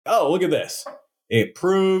oh, look at this. It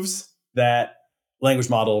proves that language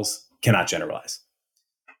models cannot generalize.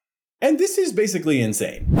 And this is basically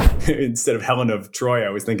insane. Instead of Helen of Troy, I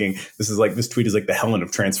was thinking this tweet is like the Helen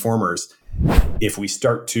of Transformers. If we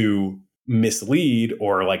start to mislead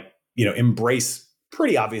or embrace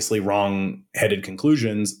pretty obviously wrong-headed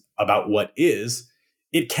conclusions about what is,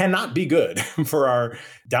 it cannot be good for our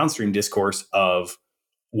downstream discourse of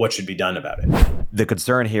what should be done about it. The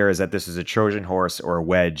concern here is that this is a Trojan horse or a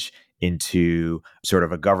wedge into sort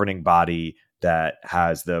of a governing body that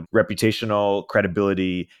has the reputational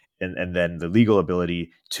credibility and then the legal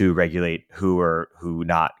ability to regulate who or who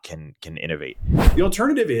not can innovate. The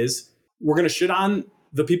alternative is we're going to shit on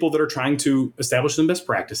the people that are trying to establish some best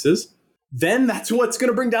practices. Then that's what's going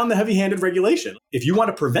to bring down the heavy-handed regulation. If you want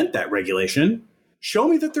to prevent that regulation, show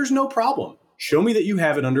me that there's no problem. Show me that you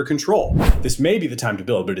have it under control. This may be the time to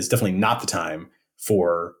build, but it's definitely not the time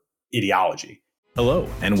for ideology. Hello,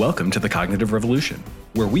 and welcome to The Cognitive Revolution,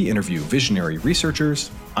 where we interview visionary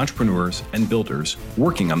researchers, entrepreneurs, and builders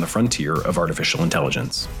working on the frontier of artificial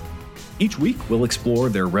intelligence. Each week, we'll explore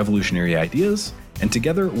their revolutionary ideas, and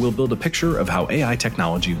together we'll build a picture of how AI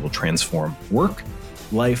technology will transform work,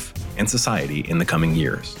 life, and society in the coming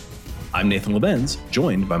years. I'm Nathan Lebenz,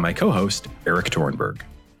 joined by my co-host, Eric Torenberg.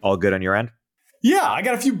 All good on your end? Yeah, I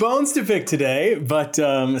got a few bones to pick today, but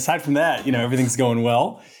aside from that, everything's going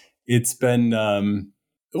well. It's been a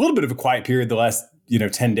little bit of a quiet period the last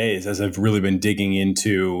 10 days as I've really been digging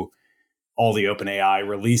into all the OpenAI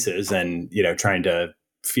releases and trying to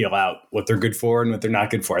feel out what they're good for and what they're not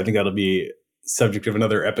good for. I think that'll be subject of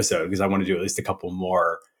another episode because I want to do at least a couple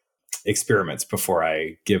more experiments before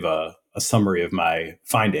I give a summary of my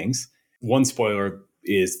findings. One spoiler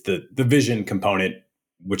is the vision component,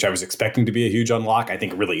 which I was expecting to be a huge unlock. I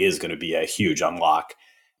think it really is going to be a huge unlock.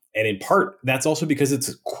 And in part, that's also because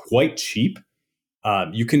it's quite cheap.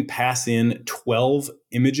 You can pass in 12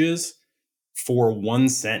 images for 1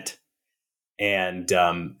 cent. And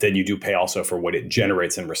then you do pay also for what it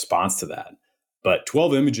generates in response to that. But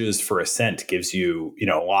 12 images for a cent gives you,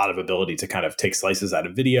 a lot of ability to kind of take slices out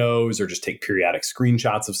of videos or just take periodic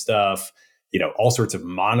screenshots of stuff, all sorts of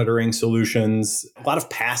monitoring solutions. A lot of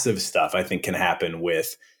passive stuff, I think, can happen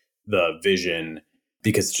with the vision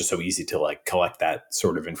because it's just so easy to collect that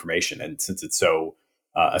sort of information. And since it's so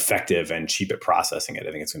effective and cheap at processing it,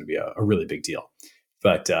 I think it's going to be a really big deal.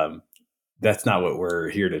 But that's not what we're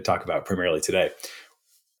here to talk about primarily today.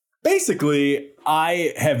 Basically,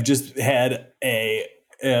 I have just had a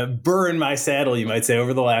burr in my saddle, you might say,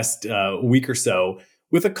 over the last week or so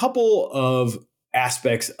with a couple of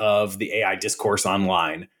aspects of the AI discourse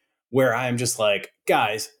online where I'm just like,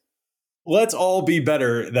 guys, let's all be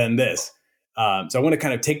better than this. So I want to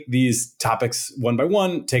kind of take these topics one by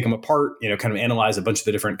one, take them apart, kind of analyze a bunch of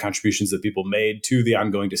the different contributions that people made to the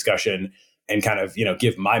ongoing discussion and kind of,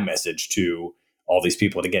 give my message to all these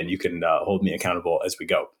people. And again, you can hold me accountable as we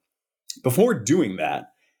go. Before doing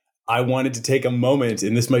that, I wanted to take a moment,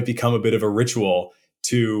 and this might become a bit of a ritual,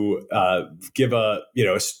 to give a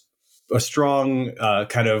strong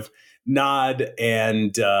kind of nod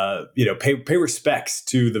and pay respects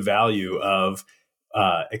to the value of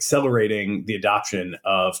accelerating the adoption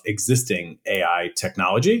of existing AI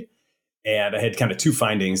technology. And I had kind of two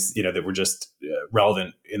findings, that were just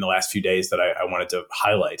relevant in the last few days that I wanted to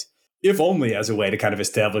highlight, if only as a way to kind of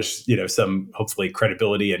establish, some hopefully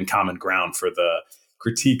credibility and common ground for the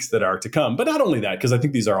critiques that are to come. But not only that, because I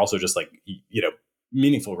think these are also just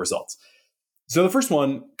meaningful results. So the first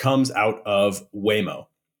one comes out of Waymo.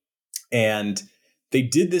 And they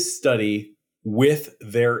did this study with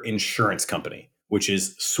their insurance company, which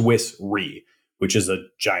is Swiss Re, which is a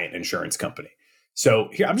giant insurance company. So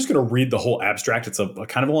here, I'm just going to read the whole abstract. It's a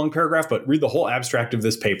kind of a long paragraph, but read the whole abstract of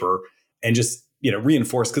this paper and just,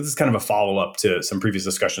 reinforce, because it's kind of a follow-up to some previous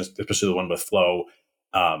discussions, especially the one with Flo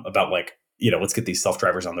about let's get these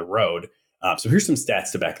self-drivers on the road. So here's some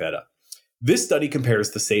stats to back that up. This study compares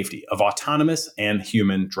the safety of autonomous and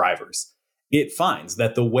human drivers. It finds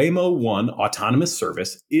that the Waymo One autonomous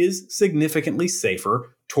service is significantly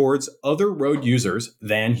safer towards other road users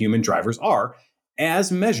than human drivers are,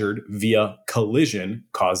 as measured via collision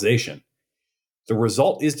causation. The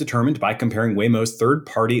result is determined by comparing Waymo's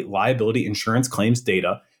third-party liability insurance claims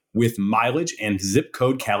data with mileage and zip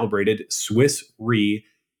code calibrated Swiss Re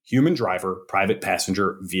human driver private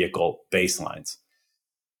passenger vehicle baselines.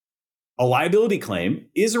 A liability claim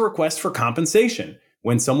is a request for compensation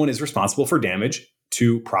when someone is responsible for damage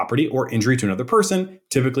to property or injury to another person,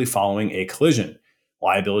 typically following a collision.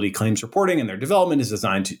 Liability claims reporting and their development is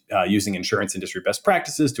designed to, using insurance industry best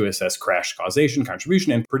practices to assess crash causation,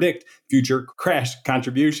 contribution, and predict future crash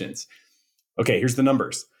contributions. Okay, here's the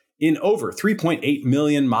numbers. In over 3.8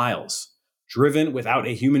 million miles driven without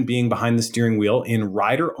a human being behind the steering wheel in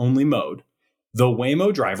rider-only mode, the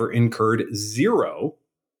Waymo driver incurred 0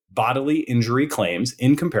 bodily injury claims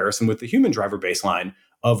in comparison with the human driver baseline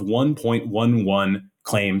of 1.11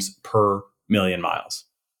 claims per million miles.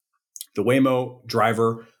 The Waymo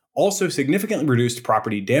driver also significantly reduced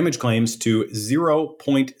property damage claims to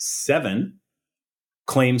 0.7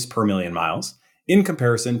 claims per million miles in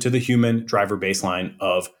comparison to the human driver baseline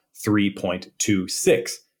of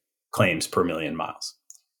 3.26 claims per million miles.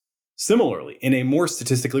 Similarly, in a more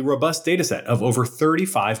statistically robust dataset of over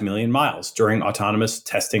 35 million miles during autonomous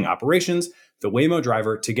testing operations, the Waymo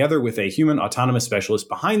driver, together with a human autonomous specialist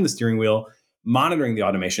behind the steering wheel, monitoring the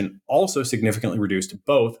automation, also significantly reduced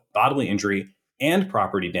both bodily injury and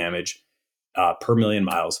property damage per million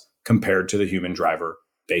miles compared to the human driver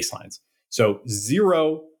baselines. So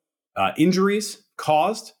 0 injuries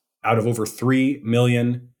caused out of over 3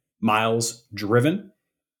 million miles driven.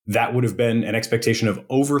 That would have been an expectation of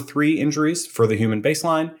over 3 injuries for the human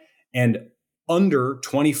baseline, and under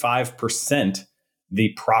 25%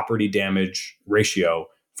 the property damage ratio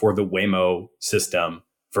for the Waymo system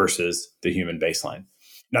versus the human baseline.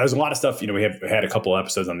 Now, there's a lot of stuff, we have had a couple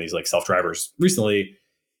episodes on these like self-drivers recently.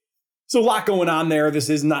 So a lot going on there. This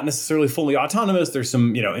is not necessarily fully autonomous. There's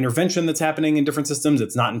some, intervention that's happening in different systems.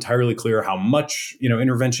 It's not entirely clear how much,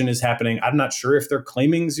 intervention is happening. I'm not sure if they're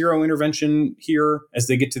claiming 0 intervention here as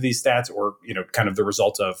they get to these stats, or, kind of the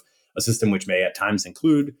result of a system which may at times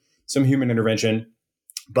include some human intervention.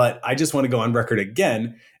 But I just want to go on record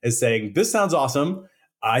again as saying, this sounds awesome.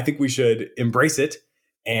 I think we should embrace it.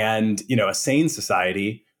 And, a sane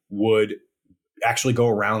society would actually go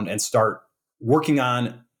around and start working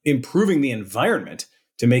on improving the environment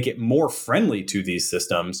to make it more friendly to these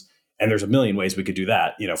systems. And there's a million ways we could do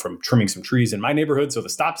that, from trimming some trees in my neighborhood so the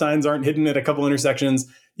stop signs aren't hidden at a couple intersections,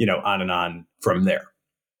 on and on from there.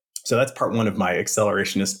 So that's part 1 of my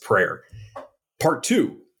accelerationist prayer. Part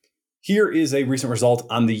 2, here is a recent result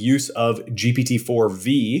on the use of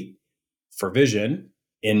GPT-4V for vision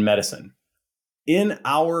in medicine. In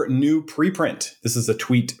our new preprint, this is a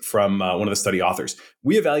tweet from one of the study authors,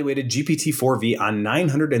 we evaluated GPT-4V on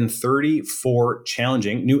 934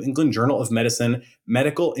 challenging New England Journal of Medicine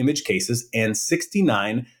medical image cases and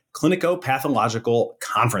 69 clinico-pathological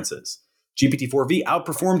conferences. GPT-4V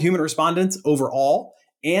outperformed human respondents overall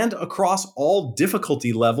and across all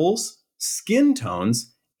difficulty levels, skin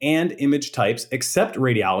tones, and image types except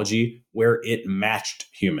radiology, where it matched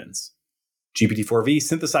humans. GPT-4V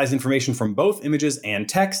synthesized information from both images and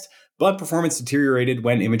text, but performance deteriorated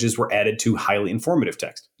when images were added to highly informative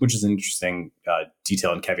text, which is an interesting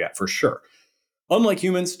detail and caveat for sure. Unlike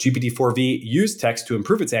humans, GPT-4V used text to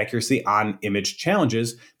improve its accuracy on image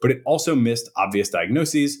challenges, but it also missed obvious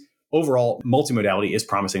diagnoses. Overall, multimodality is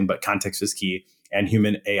promising, but context is key, and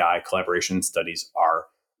human AI collaboration studies are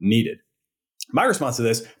needed. My response to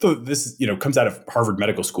this, so this comes out of Harvard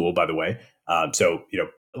Medical School, by the way.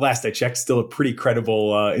 Last I checked, still a pretty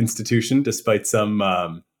credible institution, despite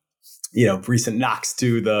some, recent knocks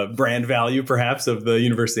to the brand value, perhaps, of the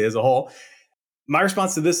university as a whole. My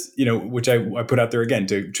response to this, which I put out there again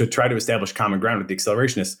to try to establish common ground with the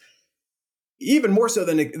accelerationists, even more so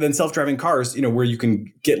than self-driving cars, where you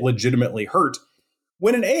can get legitimately hurt.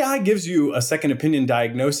 When an AI gives you a second opinion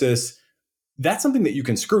diagnosis, that's something that you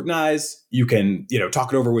can scrutinize. You can,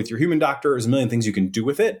 talk it over with your human doctor. There's a million things you can do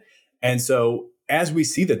with it. And so as we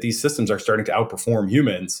see that these systems are starting to outperform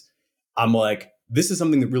humans, I'm like, this is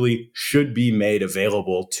something that really should be made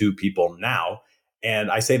available to people now.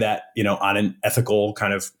 And I say that, on an ethical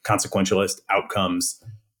kind of consequentialist outcomes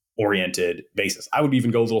oriented basis. I would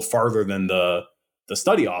even go a little farther than the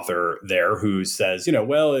study author there who says,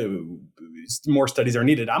 more studies are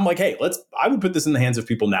needed. I'm like, hey, I would put this in the hands of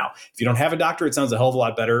people now. If you don't have a doctor, it sounds a hell of a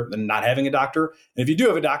lot better than not having a doctor. And if you do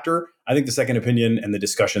have a doctor, I think the second opinion and the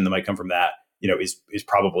discussion that might come from that, is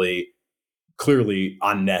probably clearly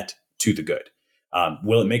on net to the good.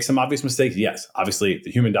 Will it make some obvious mistakes? Yes. Obviously,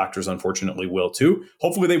 the human doctors, unfortunately, will too.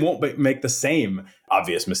 Hopefully, they won't make the same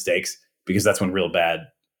obvious mistakes, because that's when real bad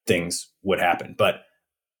things would happen. But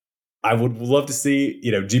I would love to see,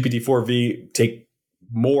 GPT-4V take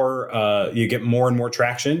more, you get more and more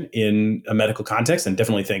traction in a medical context, and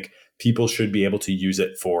definitely think people should be able to use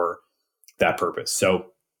it for that purpose.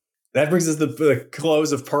 So that brings us to the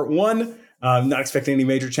close of part 1. Not expecting any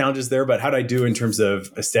major challenges there, but how did I do in terms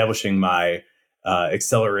of establishing my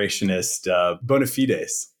accelerationist bona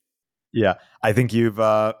fides? Yeah, I think you've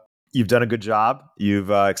done a good job. You've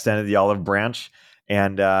extended the olive branch,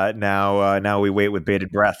 and now we wait with bated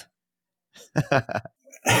breath.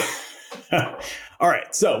 All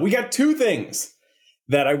right, so we got 2 things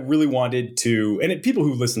that I really wanted to, and people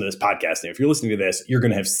who listen to this podcast, if you're listening to this, you're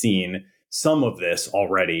going to have seen some of this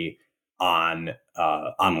already on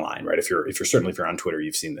online, right? If you're on Twitter,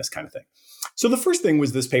 you've seen this kind of thing. So the first thing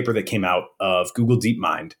was this paper that came out of Google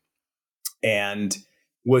DeepMind and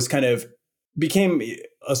became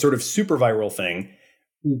a sort of super viral thing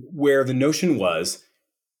where the notion was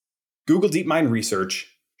Google DeepMind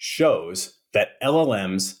research shows that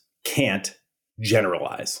LLMs can't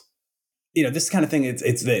generalize. This kind of thing,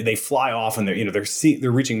 they fly off and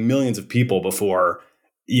they're reaching millions of people before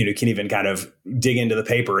can even kind of dig into the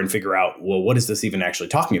paper and figure out, well, what is this even actually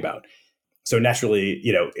talking about? So naturally,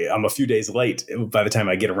 I'm a few days late by the time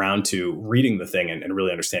I get around to reading the thing and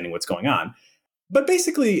really understanding what's going on. But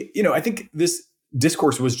basically, I think this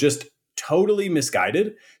discourse was just totally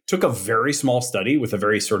misguided, took a very small study with a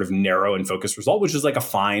very sort of narrow and focused result, which is like a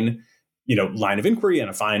fine, line of inquiry and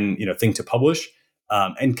a fine, thing to publish,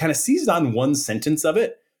 and kind of seized on one sentence of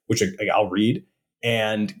it, which I'll read,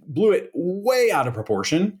 and blew it way out of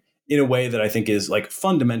proportion in a way that I think is like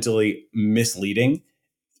fundamentally misleading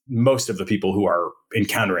most of the people who are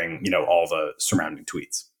encountering, all the surrounding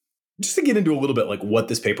tweets. Just to get into a little bit like what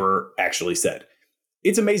this paper actually said.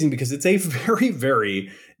 It's amazing because it's a very,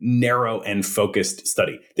 very narrow and focused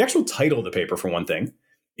study. The actual title of the paper, for one thing,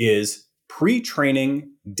 is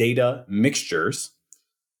Pre-training Data Mixtures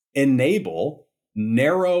Enable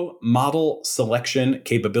Narrow Model Selection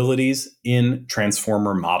Capabilities in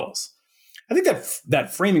Transformer Models. I think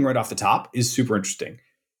that framing right off the top is super interesting.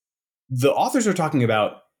 The authors are talking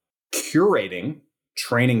about curating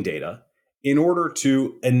training data in order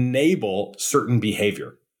to enable certain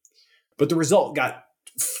behavior. But the result got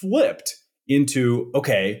flipped into,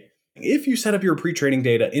 okay, if you set up your pre-training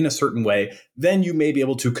data in a certain way, then you may be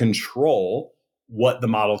able to control what the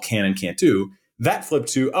model can and can't do. That flipped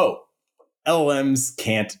to, LLMs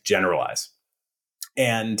can't generalize.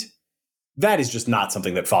 And that is just not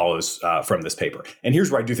something that follows from this paper. And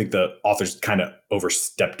here's where I do think the authors kind of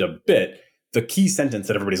overstepped a bit. The key sentence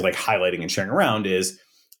that everybody's like highlighting and sharing around is,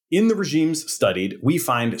 in the regimes studied, we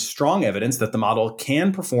find strong evidence that the model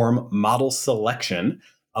can perform model selection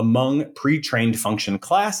among pre-trained function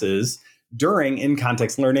classes during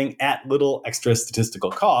in-context learning at little extra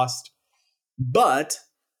statistical cost, but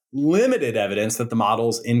limited evidence that the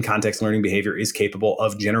model's in-context learning behavior is capable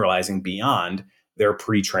of generalizing beyond their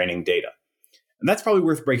pre-training data. And that's probably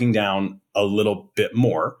worth breaking down a little bit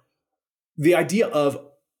more. The idea of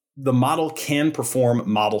the model can perform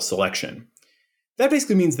model selection. That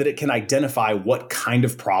basically means that it can identify what kind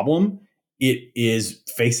of problem it is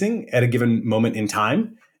facing at a given moment in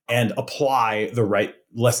time and apply the right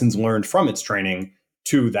lessons learned from its training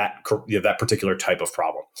to that particular type of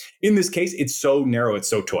problem. In this case, it's so narrow, it's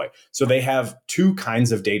so toy. So they have two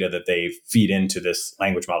kinds of data that they feed into this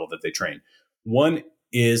language model that they train. One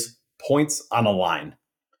is points on a line.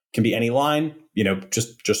 Can be any line,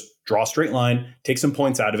 just draw a straight line, take some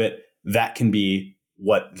points out of it. That can be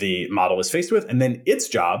what the model is faced with. And then its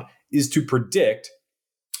job is to predict,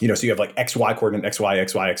 so you have like XY coordinate, XY,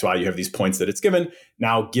 XY, XY. You have these points that it's given.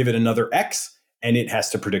 Now give it another X and it has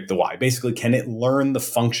to predict the Y. Basically, can it learn the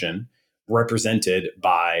function represented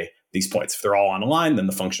by these points? If they're all on a line, then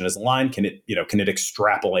the function is a line. Can it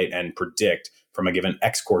extrapolate and predict from a given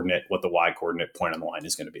X coordinate what the Y coordinate point on the line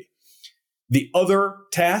is going to be? The other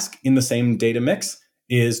task in the same data mix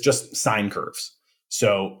is just sine curves.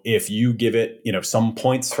 So if you give it, some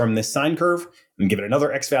points from this sine curve and give it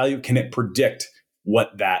another X value, can it predict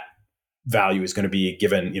what that value is going to be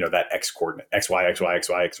given, that X coordinate, XY, XY,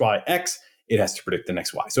 XY, XY, X, it has to predict the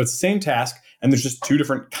next Y. So it's the same task. And there's just two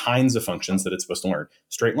different kinds of functions that it's supposed to learn: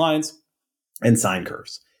 straight lines and sine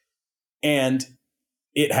curves. And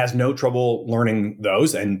it has no trouble learning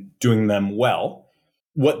those and doing them well.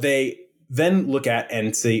 What they then look at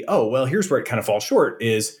and say, here's where it kind of falls short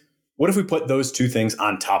is, what if we put those two things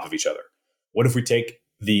on top of each other? What if we take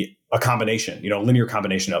a combination, linear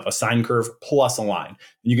combination of a sine curve plus a line?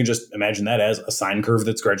 And you can just imagine that as a sine curve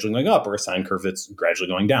that's gradually going up or a sine curve that's gradually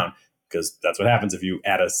going down, because that's what happens if you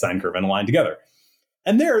add a sine curve and a line together.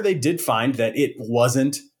 And there they did find that it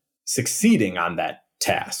wasn't succeeding on that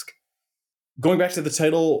task. Going back to the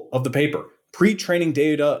title of the paper, pre-training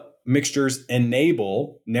data mixtures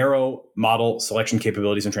enable narrow model selection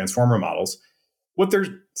capabilities in transformer models. What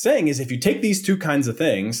they're saying is if you take these two kinds of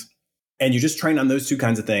things and you just train on those two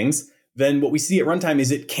kinds of things, then what we see at runtime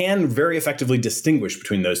is it can very effectively distinguish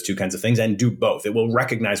between those two kinds of things and do both. It will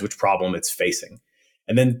recognize which problem it's facing.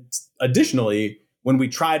 And then additionally, when we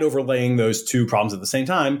tried overlaying those two problems at the same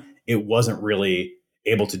time, it wasn't really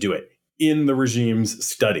able to do it in the regimes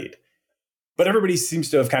studied. But everybody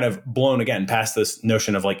seems to have kind of blown again past this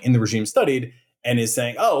notion of like in the regime studied and is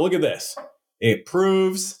saying, oh, look at this. It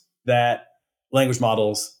proves that language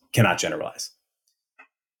models cannot generalize.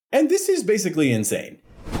 And this is basically insane.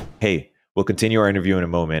 Hey, we'll continue our interview in a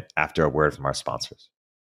moment after a word from our sponsors.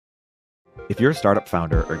 If you're a startup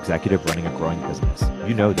founder or executive running a growing business,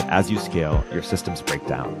 you know that as you scale, your systems break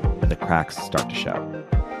down and the cracks start to show.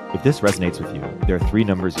 If this resonates with you, there are 3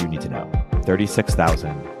 numbers you need to know: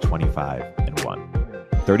 36,000, 25, and 1.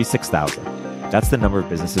 36,000. That's the number of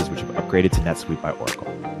businesses which have upgraded to NetSuite by Oracle.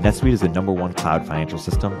 NetSuite is the #1 cloud financial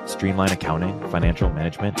system, streamline accounting, financial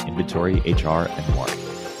management, inventory, HR, and more.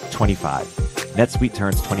 25. NetSuite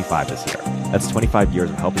turns 25 this year. That's 25 years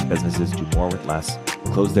of helping businesses do more with less,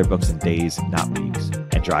 close their books in days, not weeks,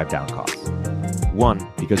 and drive down costs. 1,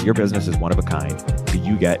 because your business is one of a kind, so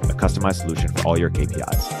you get a customized solution for all your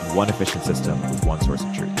KPIs in one efficient system with one source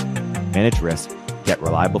of truth. Manage risk, get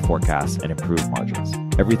reliable forecasts, and improve margins.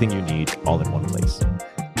 Everything you need all in one place.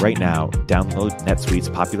 Right now, download NetSuite's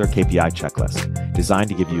popular KPI checklist, designed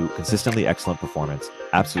to give you consistently excellent performance,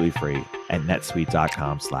 absolutely free, at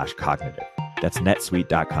netsuite.com/cognitive. That's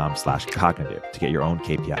netsuite.com/cognitive to get your own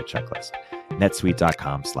KPI checklist.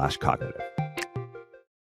 netsuite.com/cognitive.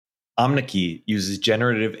 Omniki uses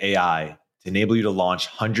generative AI to enable you to launch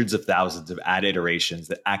hundreds of thousands of ad iterations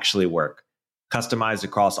that actually work, customized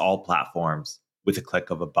across all platforms with a click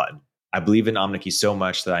of a button. I believe in Omniki so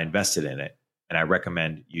much that I invested in it, and I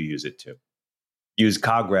recommend you use it too. Use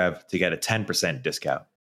CogRev to get a 10% discount.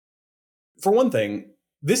 For one thing,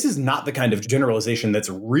 this is not the kind of generalization that's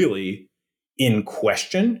really in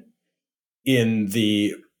question in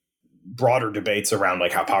the broader debates around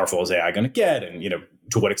like how powerful is AI going to get, and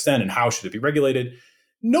to what extent and how should it be regulated.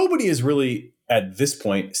 Nobody is really at this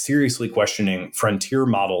point seriously questioning frontier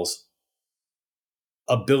models'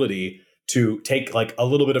 ability to take like a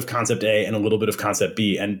little bit of concept A and a little bit of concept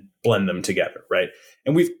B and blend them together, right?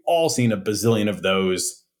 And we've all seen a bazillion of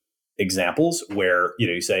those examples where,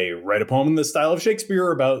 you say, write a poem in the style of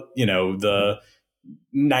Shakespeare about, the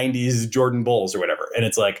 90s Jordan Bulls or whatever. And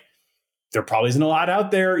it's like, there probably isn't a lot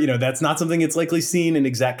out there. That's not something it's likely seen in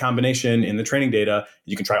exact combination in the training data.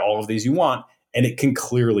 You can try all of these you want, and it can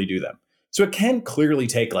clearly do them. So it can clearly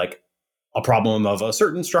take like a problem of a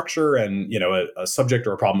certain structure and, a subject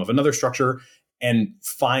or a problem of another structure and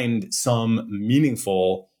find some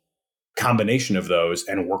meaningful combination of those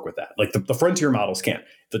and work with that. Like the frontier models can't.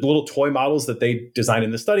 The little toy models that they designed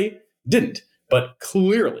in the study didn't. But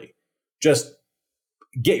clearly, just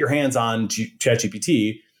get your hands on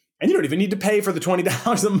ChatGPT, and you don't even need to pay for the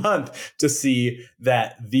 $20 a month to see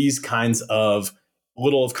that these kinds of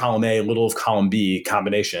little of column A, little of column B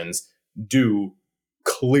combinations do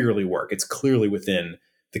clearly work. It's clearly within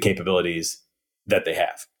the capabilities that they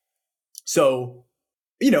have. So,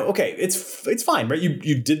 okay, it's fine, right?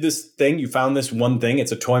 You did this thing, you found this one thing,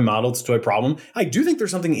 it's a toy model, it's a toy problem. I do think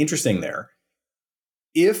there's something interesting there.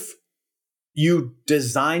 If you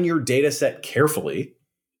design your data set carefully,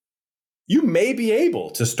 you may be able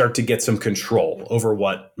to start to get some control over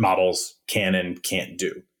what models can and can't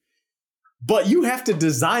do. But you have to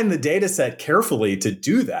design the data set carefully to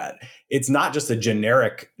do that. It's not just a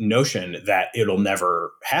generic notion that it'll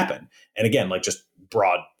never happen. And again, like just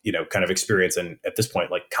broad, kind of experience and at this point,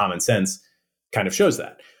 like common sense kind of shows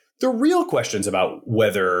that. The real questions about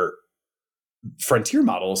whether frontier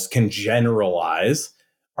models can generalize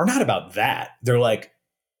are not about that. They're like,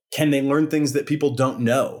 can they learn things that people don't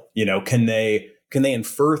know? Can they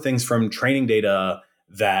infer things from training data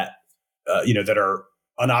that that are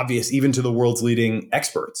unobvious even to the world's leading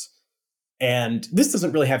experts? And this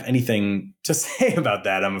doesn't really have anything to say about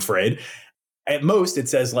that, I'm afraid. At most, it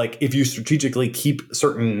says like if you strategically keep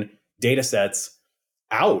certain data sets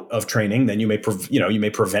out of training, then you may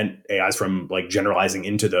prevent AIs from like generalizing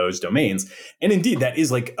into those domains. And indeed, that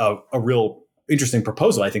is like a real interesting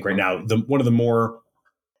proposal, I think, right now. One of the more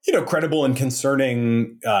credible and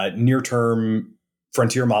concerning near-term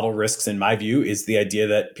frontier model risks, in my view, is the idea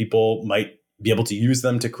that people might be able to use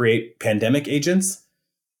them to create pandemic agents.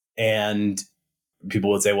 And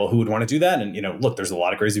people would say, well, who would want to do that? And, look, there's a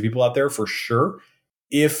lot of crazy people out there for sure.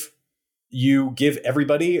 If you give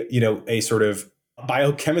everybody, a sort of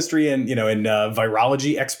biochemistry and,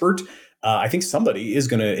 virology expert, I think somebody is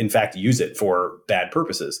going to, in fact, use it for bad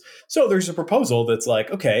purposes. So there's a proposal that's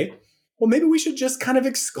like, okay, well, maybe we should just kind of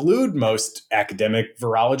exclude most academic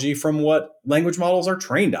virology from what language models are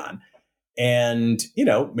trained on. And,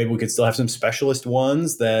 maybe we could still have some specialist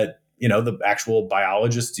ones that, the actual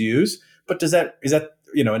biologists use. But is that,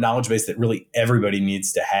 a knowledge base that really everybody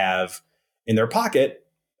needs to have in their pocket?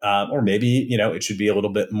 Or maybe, it should be a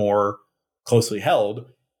little bit more closely held.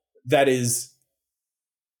 That is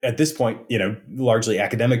at this point, largely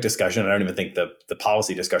academic discussion. I don't even think the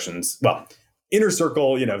policy discussions, well, inner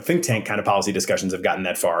circle, think tank kind of policy discussions have gotten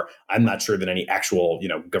that far. I'm not sure that any actual,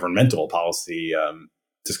 governmental policy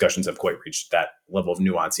discussions have quite reached that level of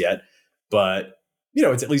nuance yet. But,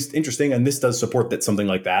 it's at least interesting. And this does support that something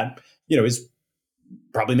like that, is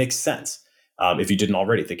probably makes sense. If you didn't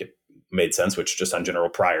already think it made sense, which just on general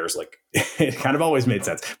priors, like it kind of always made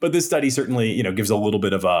sense. But this study certainly, gives a little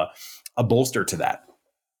bit of a bolster to that.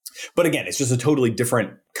 But again, it's just a totally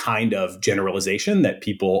different kind of generalization that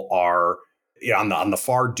people are on the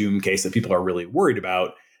far doom case that people are really worried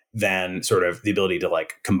about than sort of the ability to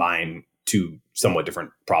like combine two somewhat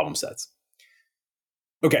different problem sets.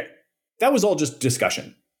 Okay, that was all just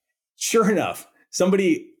discussion. Sure enough,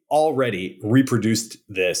 somebody already reproduced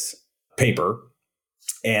this paper,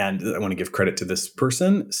 and I want to give credit to this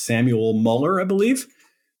person, Samuel Muller, I believe.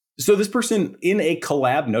 So this person in a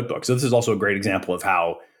collab notebook. So this is also a great example of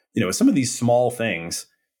how, some of these small things,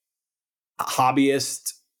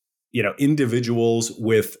 hobbyists, individuals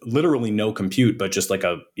with literally no compute, but just like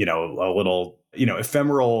a little,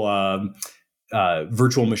 ephemeral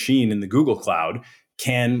virtual machine in the Google cloud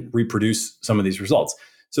can reproduce some of these results.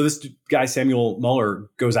 So this guy, Samuel Muller,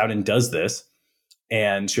 goes out and does this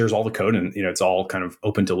and shares all the code, and it's all kind of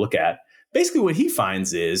open to look at. Basically what he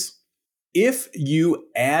finds is if you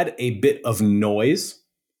add a bit of noise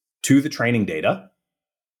to the training data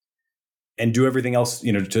and do everything else,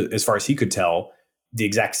 as far as he could tell, the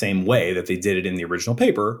exact same way that they did it in the original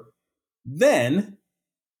paper, then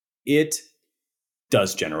it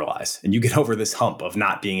does generalize. And you get over this hump of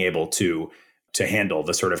not being able to handle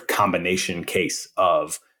the sort of combination case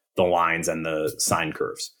of the lines and the sine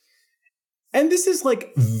curves. And this is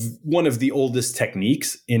like one of the oldest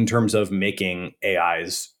techniques in terms of making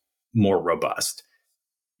AIs more robust.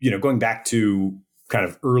 Going back to kind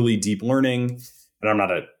of early deep learning, and I'm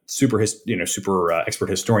not a super expert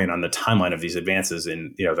historian on the timeline of these advances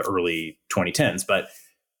in the early 2010s, but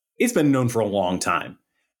it's been known for a long time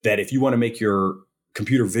that if you want to make your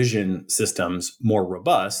computer vision systems more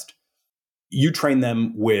robust, you train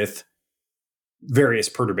them with various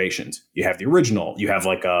perturbations. You have the original, you have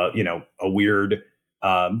like a weird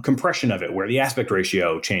compression of it where the aspect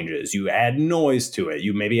ratio changes. You add noise to it.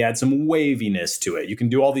 You maybe add some waviness to it. You can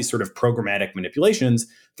do all these sort of programmatic manipulations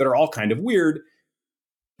that are all kind of weird.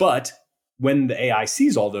 But when the AI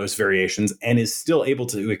sees all those variations and is still able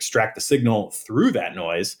to extract the signal through that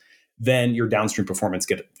noise, then your downstream performance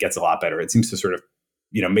gets a lot better. It seems to sort of,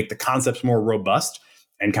 make the concepts more robust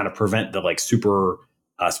and kind of prevent the like super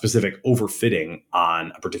specific overfitting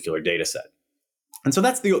on a particular data set. And so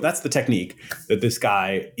that's the technique that this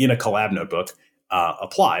guy in a collab notebook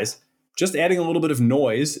applies, just adding a little bit of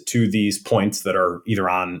noise to these points that are either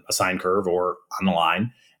on a sine curve or on the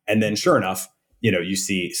line. And then sure enough, you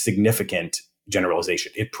see significant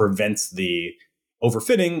generalization. It prevents the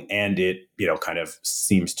overfitting and it, kind of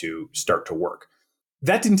seems to start to work.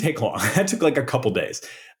 That didn't take long. That took like a couple days.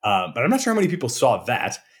 But I'm not sure how many people saw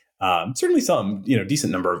that. Certainly some,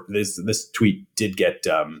 decent number of this tweet did get,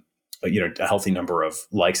 a healthy number of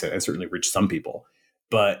likes and certainly reached some people.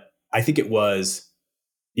 But I think it was,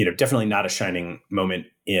 definitely not a shining moment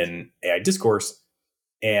in AI discourse.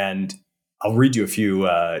 And I'll read you a few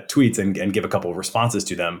tweets and give a couple of responses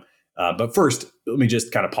to them. But first, let me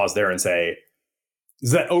just kind of pause there and say, does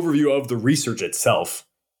that overview of the research itself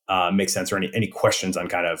make sense, or any questions on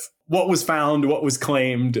kind of what was found, what was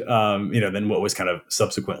claimed, then what was kind of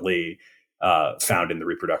subsequently found in the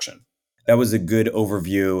reproduction? That was a good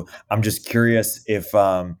overview. I'm just curious if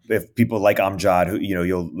people like Amjad, who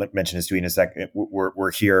you'll mention his tweet in a second,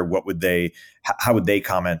 were here. How would they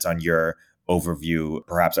comment on your overview?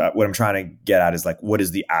 Perhaps what I'm trying to get at is like, what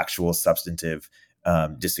is the actual substantive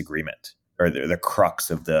disagreement or the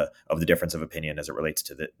crux of the difference of opinion as it relates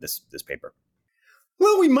to this paper?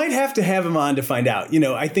 Well, we might have to have him on to find out.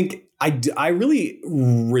 I think I really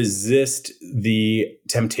resist the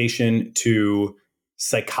temptation to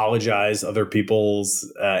psychologize other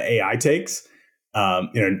people's AI takes,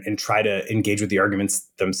 and try to engage with the arguments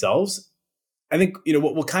themselves. I think,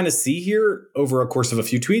 what we'll kind of see here over a course of a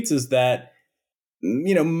few tweets is that,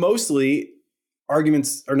 mostly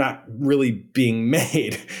arguments are not really being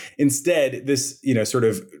made. Instead, this, sort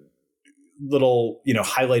of little,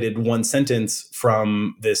 highlighted one sentence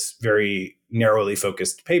from this very narrowly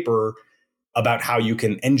focused paper about how you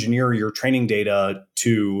can engineer your training data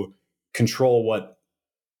to control what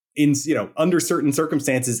under certain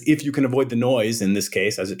circumstances, if you can avoid the noise, in this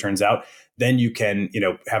case, as it turns out, then you can,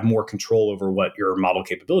 have more control over what your model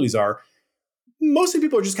capabilities are. Mostly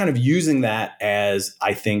people are just kind of using that as,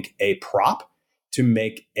 I think, a prop to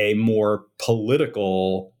make a more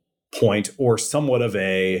political point or somewhat of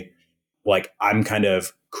a, like, I'm kind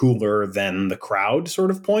of cooler than the crowd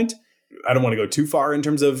sort of point. I don't want to go too far in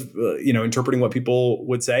terms of, interpreting what people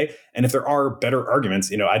would say. And if there are better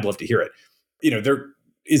arguments, I'd love to hear it. There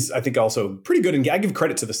is, I think, also pretty good. And I give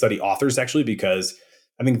credit to the study authors, actually, because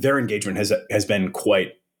I think their engagement has been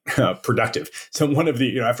quite productive. So one of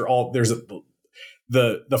the, after all, there's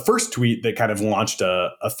the first tweet that kind of launched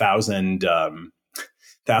a thousand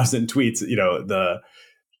tweets,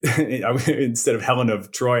 instead of Helen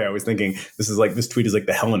of Troy, I was thinking this tweet is like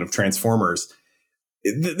the Helen of Transformers.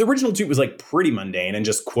 The original tweet was like pretty mundane and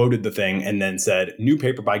just quoted the thing and then said, new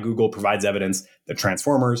paper by Google provides evidence that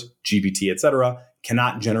Transformers, GPT, etc.,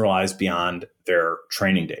 cannot generalize beyond their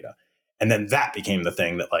training data. And then that became the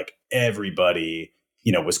thing that like everybody,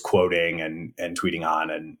 was quoting and tweeting on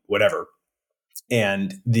and whatever.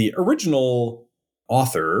 And the original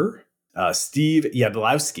author, Steve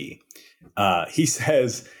Yadlowski, he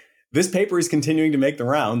says, this paper is continuing to make the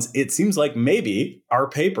rounds. It seems like maybe our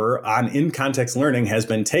paper on in-context learning has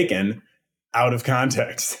been taken out of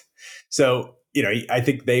context. So, I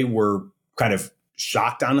think they were kind of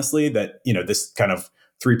shocked, honestly, that, this kind of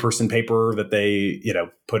 3-person paper that they,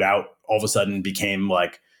 put out all of a sudden became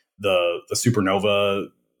like the supernova,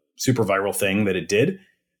 super viral thing that it did.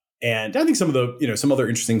 And I think some of the, some other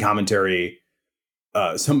interesting commentary,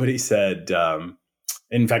 somebody said,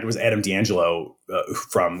 in fact, it was Adam D'Angelo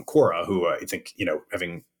from Quora, who I think,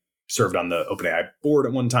 having served on the OpenAI board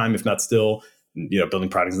at one time, if not still, building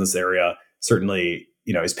products in this area, certainly,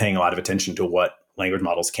 is paying a lot of attention to what language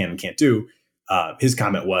models can and can't do. His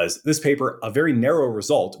comment was, this paper, a very narrow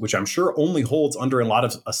result, which I'm sure only holds under a lot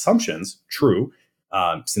of assumptions, true,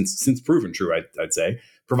 since proven true, I'd say,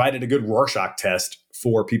 provided a good Rorschach test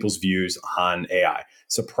for people's views on AI.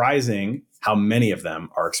 Surprising how many of them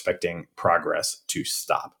are expecting progress to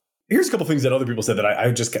stop. Here's a couple things that other people said that I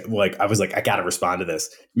was like, I got to respond to this.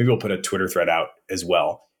 Maybe we'll put a Twitter thread out as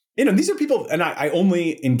well. These are people, and I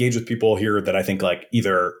only engage with people here that I think like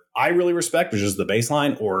either I really respect, which is the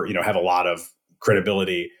baseline, or, have a lot of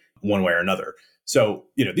credibility one way or another. So,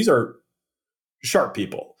 these are sharp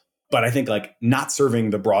people, but I think like not serving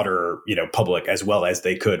the broader, public as well as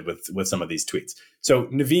they could with some of these tweets. So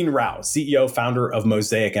Naveen Rao, CEO, founder of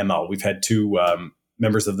Mosaic ML. We've had 2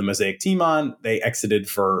 members of the Mosaic team on. They exited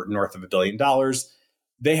for north of $1 billion.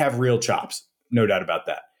 They have real chops, no doubt about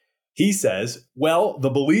that. He says, well, the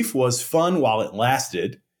belief was fun while it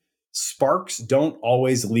lasted. Sparks don't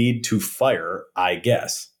always lead to fire, I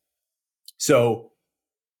guess. So,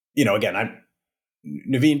 again,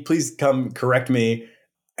 Naveen, please come correct me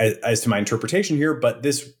as to my interpretation here, but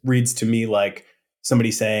this reads to me like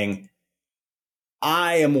somebody saying,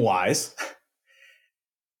 I am wise.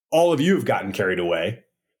 All of you have gotten carried away,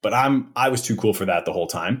 but I was too cool for that the whole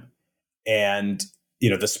time. And,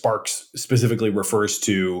 the Sparks specifically refers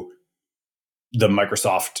to the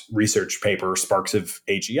Microsoft research paper, Sparks of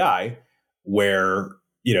AGI, where,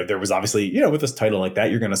 there was obviously, with this title like that,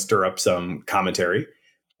 you're going to stir up some commentary.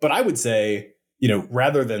 But I would say,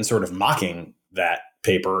 rather than sort of mocking that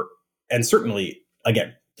paper, and certainly,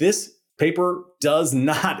 again, this paper does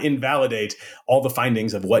not invalidate all the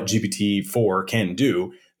findings of what GPT-4 can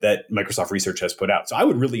do that Microsoft Research has put out. So I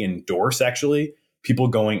would really endorse, actually, people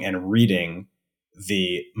going and reading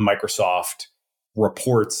the Microsoft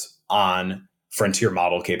reports on frontier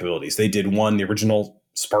model capabilities. They did one, the original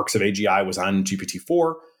Sparks of AGI was on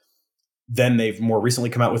GPT-4. Then they've more recently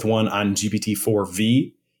come out with one on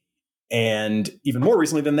GPT-4V. And even more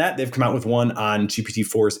recently than that, they've come out with one on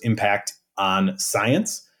GPT-4's impact on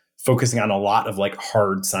science, focusing on a lot of like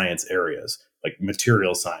hard science areas, like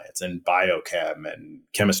material science and biochem and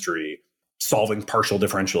chemistry, solving partial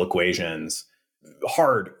differential equations,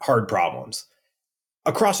 hard problems.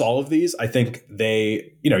 Across all of these, I think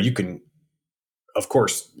they, you can, of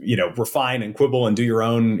course, refine and quibble and do your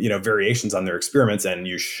own, variations on their experiments, and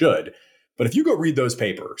you should. But if you go read those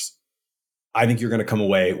papers, I think you're going to come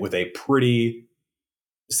away with a pretty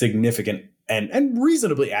significant and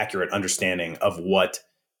reasonably accurate understanding of what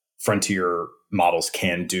frontier models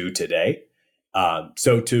can do today.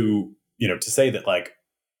 So to say that like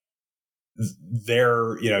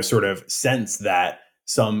their, sort of sense that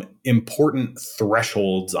some important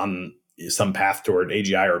thresholds on some path toward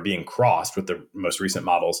AGI are being crossed with the most recent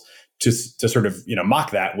models, to sort of,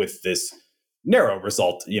 mock that with this narrow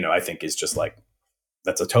result, I think is just like,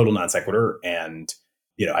 that's a total non sequitur. And,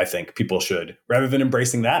 I think people should, rather than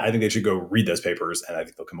embracing that, I think they should go read those papers, and I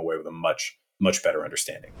think they'll come away with a much, much better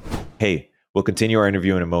understanding. Hey, we'll continue our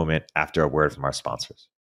interview in a moment after a word from our sponsors.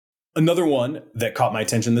 Another one that caught my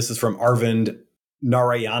attention, this is from Arvind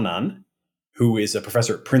Narayanan, who is a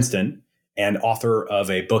professor at Princeton and author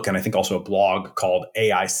of a book and I think also a blog called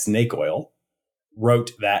AI Snake Oil,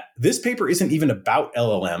 wrote that this paper isn't even about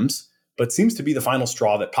LLMs, but seems to be the final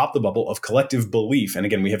straw that popped the bubble of collective belief. And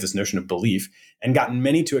again, we have this notion of belief and gotten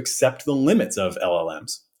many to accept the limits of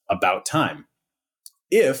LLMs. About time.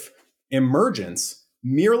 If emergence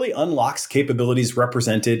merely unlocks capabilities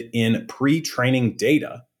represented in pre-training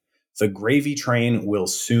data, the gravy train will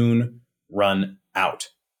soon run out.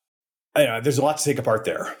 There's a lot to take apart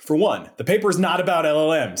there. For one, the paper is not about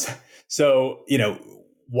LLMs. So,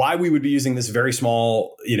 why we would be using this very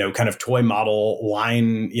small, kind of toy model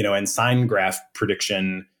line, and sign graph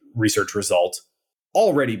prediction research result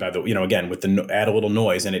already by the, again, with the add a little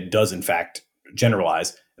noise, and it does in fact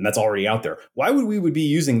generalize, and that's already out there. Why would we be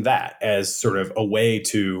using that as sort of a way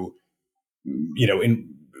to,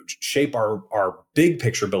 shape our big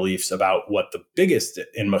picture beliefs about what the biggest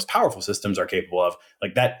and most powerful systems are capable of?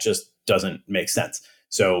 Like, that just doesn't make sense.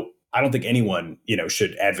 So I don't think anyone,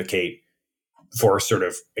 should advocate for sort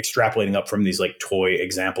of extrapolating up from these like toy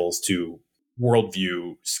examples to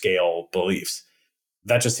worldview scale beliefs.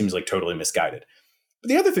 That just seems like totally misguided. But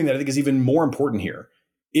the other thing that I think is even more important here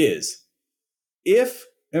is if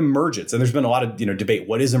emergence, and there's been a lot of, debate,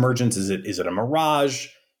 what is emergence? Is it a mirage?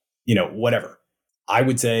 Whatever. I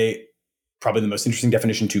would say probably the most interesting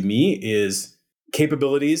definition to me is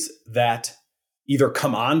capabilities that either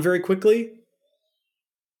come on very quickly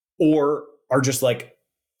or are just like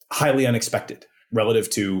highly unexpected relative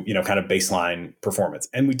to, kind of baseline performance.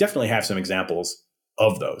 And we definitely have some examples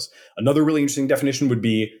of those. Another really interesting definition would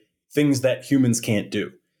be things that humans can't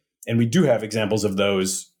do. And we do have examples of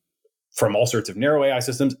those from all sorts of narrow AI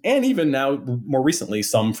systems, and even now, more recently,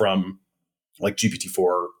 some from like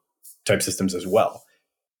GPT-4 type systems as well.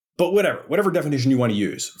 But whatever definition you want to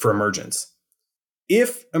use for emergence,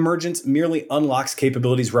 if emergence merely unlocks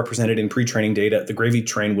capabilities represented in pre-training data, the gravy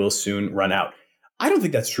train will soon run out. I don't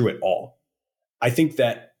think that's true at all. I think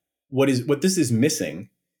that what this is missing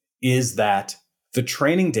is that the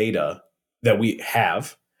training data that we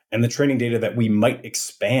have and the training data that we might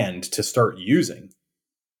expand to start using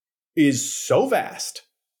is so vast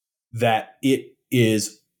that it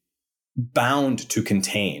is bound to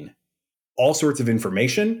contain all sorts of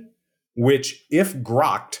information, which, if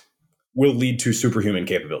grokked, will lead to superhuman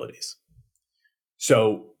capabilities.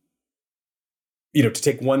 So, to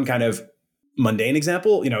take one kind of mundane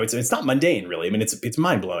example, it's not mundane really. I mean, it's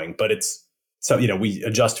mind-blowing, but it's so, we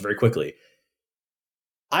adjust very quickly.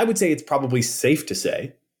 I would say it's probably safe to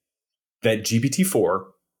say that GPT-4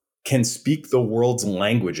 can speak the world's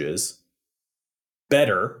languages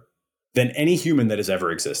better than any human that has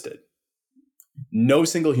ever existed. No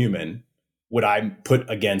single human would I put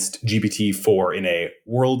against GPT-4 in a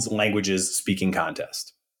world's languages speaking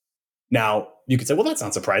contest. Now, you could say, well, that's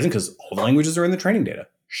not surprising because all the languages are in the training data.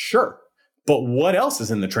 Sure. But what else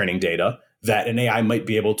is in the training data that an AI might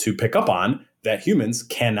be able to pick up on that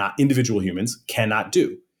individual humans cannot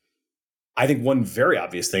do? I think one very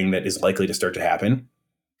obvious thing that is likely to start to happen,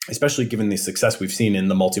 especially given the success we've seen in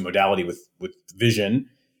the multimodality with vision,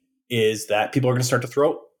 is that people are going to start to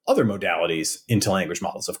throw other modalities into language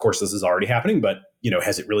models. Of course, this is already happening, but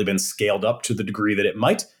has it really been scaled up to the degree that it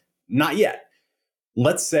might? Not yet.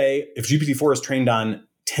 Let's say if GPT-4 is trained on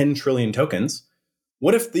 10 trillion tokens,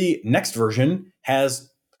 what if the next version has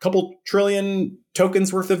a couple trillion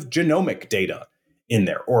tokens worth of genomic data in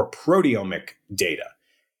there or proteomic data?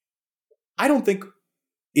 I don't think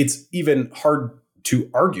it's even hard to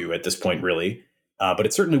argue at this point, really, but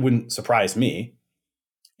it certainly wouldn't surprise me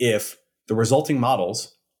if the resulting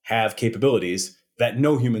models have capabilities that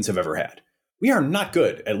no humans have ever had. We are not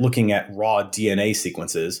good at looking at raw DNA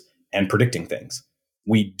sequences and predicting things.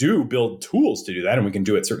 We do build tools to do that, and we can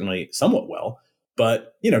do it certainly somewhat well.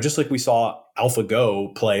 But, just like we saw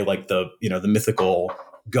AlphaGo play like the mythical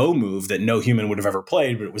Go move that no human would have ever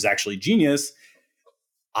played, but it was actually genius.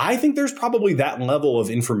 I think there's probably that level of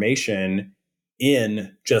information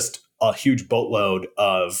in just a huge boatload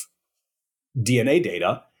of DNA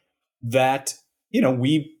data that,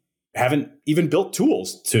 we haven't even built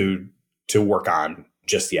tools to work on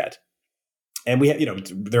just yet. And we have,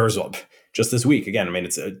 there's just this week, again, I mean,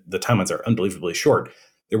 the timelines are unbelievably short.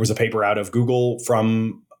 There was a paper out of Google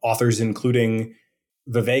from authors, including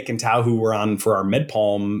Vivek and Tao, who were on for our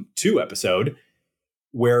MedPalm 2 episode,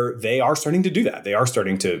 where they are starting to do that. They are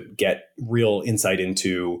starting to get real insight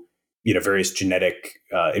into, various genetic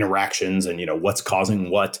interactions and, what's causing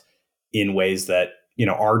what in ways that,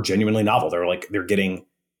 are genuinely novel. They're getting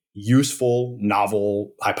useful,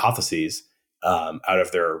 novel hypotheses out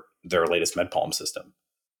of their latest MedPalm system.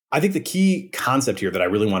 I think the key concept here that I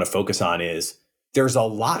really want to focus on is there's a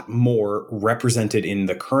lot more represented in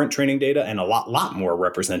the current training data and a lot more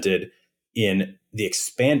represented in the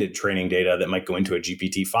expanded training data that might go into a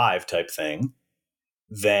GPT-5 type thing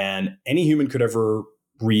than any human could ever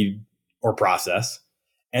read or process.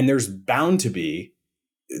 And there's bound to be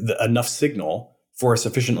enough signal for a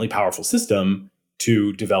sufficiently powerful system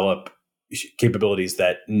to develop capabilities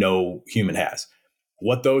that no human has.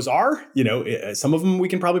 What those are, some of them we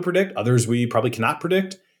can probably predict, others we probably cannot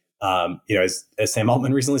predict. As Sam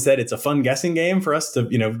Altman recently said, it's a fun guessing game for us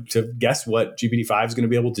to guess what GPT-5 is going to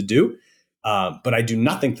be able to do. But I do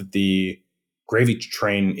not think that the gravy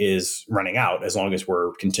train is running out as long as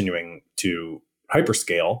we're continuing to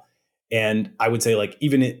hyperscale. And I would say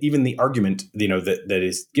even the argument, that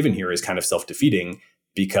is given here is kind of self-defeating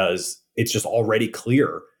because it's just already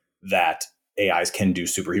clear that AIs can do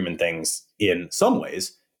superhuman things in some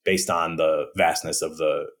ways based on the vastness of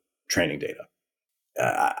the training data.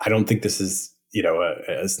 I don't think this is,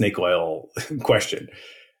 a snake oil question.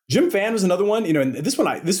 Jim Fan was another one, and this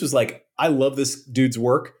was like, I love this dude's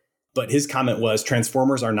work, but his comment was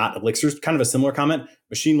transformers are not elixirs, kind of a similar comment.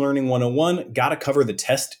 Machine learning 101, got to cover the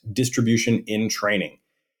test distribution in training.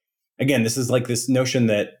 Again, this is like this notion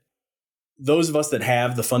that those of us that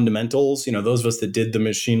have the fundamentals, those of us that did the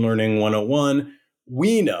machine learning 101,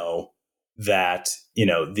 we know that,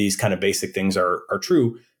 these kind of basic things are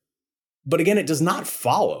true. But again, it does not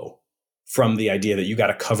follow from the idea that you got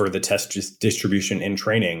to cover the test distribution in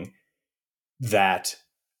training that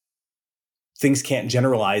things can't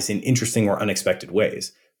generalize in interesting or unexpected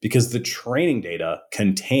ways, because the training data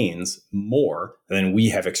contains more than we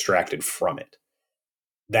have extracted from it.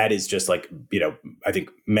 That is just I think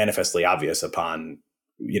manifestly obvious upon,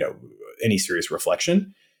 any serious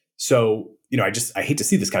reflection. So, I hate to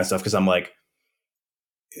see this kind of stuff because I'm like,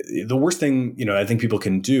 the worst thing, I think people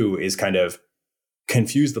can do is kind of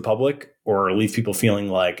confuse the public or leave people feeling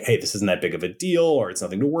like, hey, this isn't that big of a deal, or it's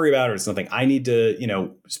nothing to worry about, or it's nothing I need to,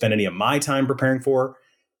 spend any of my time preparing for,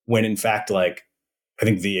 when in fact, I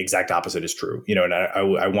think the exact opposite is true, and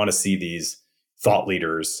I want to see these thought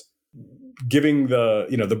leaders giving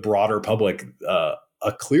the broader public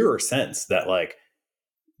a clearer sense that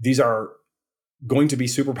these are going to be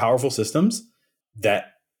super powerful systems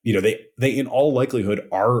that they in all likelihood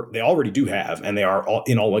they already do have, and they are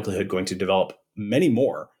in all likelihood going to develop many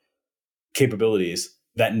more capabilities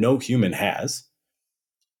that no human has.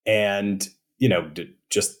 And,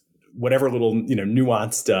 just whatever little,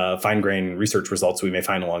 nuanced, fine-grained research results we may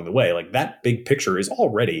find along the way, that big picture is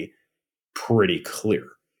already pretty clear.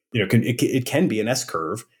 It can be an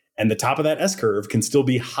S-curve, and the top of that S-curve can still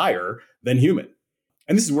be higher than human.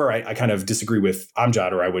 And this is where I kind of disagree with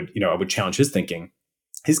Amjad, or I would challenge his thinking.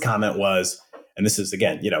 His comment was, and this is,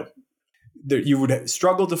 again, you would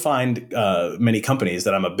struggle to find many companies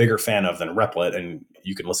that I'm a bigger fan of than Replit, and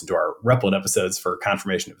you can listen to our Replit episodes for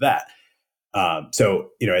confirmation of that. So,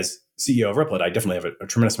 as CEO of Replit, I definitely have a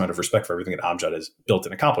tremendous amount of respect for everything that Amjad has built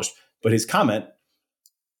and accomplished. But his comment,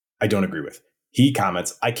 I don't agree with. He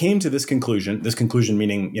comments, I came to this conclusion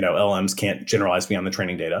meaning, LLMs can't generalize beyond the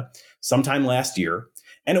training data, sometime last year.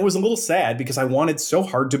 And it was a little sad because I wanted so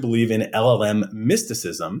hard to believe in LLM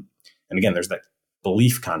mysticism. And again, there's that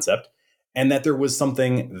belief concept, and that there was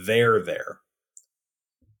something there.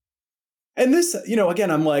 And this,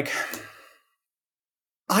 again, I'm like,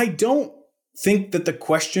 I don't think that the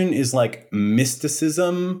question is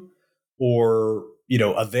mysticism or,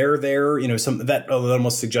 a there, some that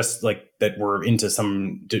almost suggests that we're into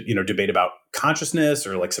some, debate about consciousness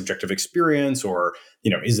or subjective experience, or,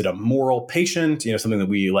 is it a moral patient, something that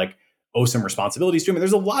we owe some responsibilities to. I mean,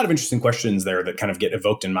 there's a lot of interesting questions there that kind of get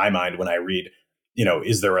evoked in my mind when I read,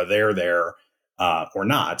 is there a there or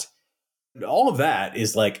not? All of that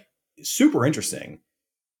is super interesting,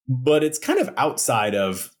 but it's kind of outside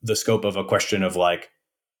of the scope of a question of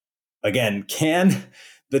again, can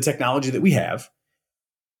the technology that we have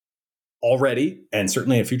already, and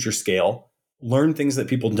certainly at future scale, learn things that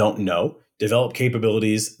people don't know, develop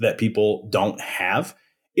capabilities that people don't have?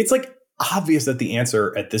 It's obvious that the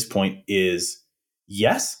answer at this point is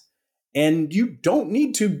yes. And you don't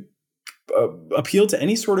need to appeal to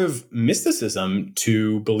any sort of mysticism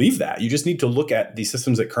to believe that. You just need to look at the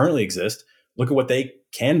systems that currently exist, look at what they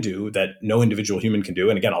can do that no individual human can do.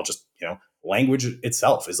 And again, I'll just, language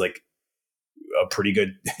itself is a pretty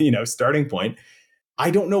good, starting point. I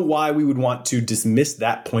don't know why we would want to dismiss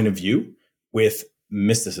that point of view with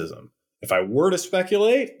mysticism. If I were to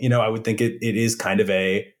speculate, I would think it is kind of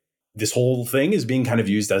this whole thing is being kind of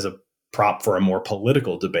used as a prop for a more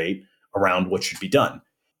political debate around what should be done.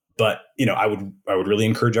 But, I would really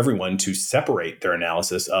encourage everyone to separate their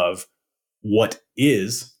analysis of what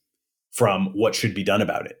is from what should be done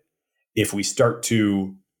about it. If we start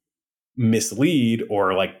to mislead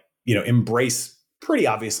or embrace pretty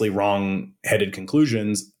obviously wrong-headed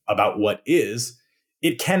conclusions about what is,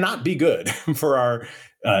 it cannot be good for our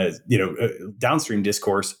downstream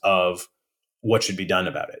discourse of what should be done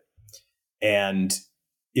about it. And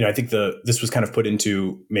I think this was kind of put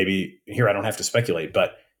into, maybe here I don't have to speculate,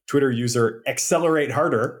 but Twitter user Accelerate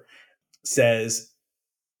Harder says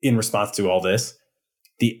in response to all this,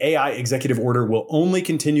 the AI executive order will only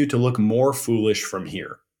continue to look more foolish from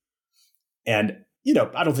here. And,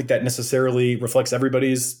 I don't think that necessarily reflects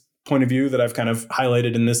everybody's point of view that I've kind of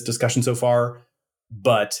highlighted in this discussion so far.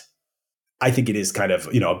 But I think it is kind of,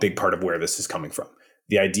 a big part of where this is coming from.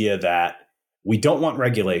 The idea that we don't want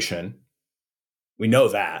regulation. We know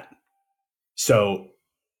that. So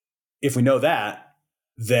if we know that,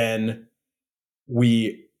 then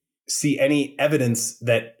we see any evidence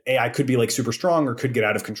that AI could be super strong or could get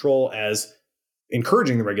out of control as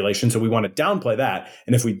encouraging the regulation. So we want to downplay that.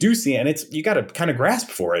 And if we do see, and you got to kind of grasp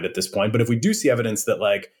for it at this point, but if we do see evidence that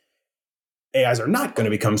AIs are not going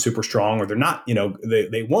to become super strong, or they're not,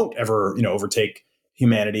 they won't ever, overtake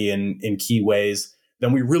humanity in key ways,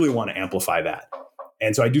 then we really want to amplify that.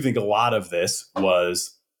 And so I do think a lot of this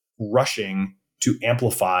was rushing to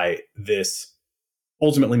amplify this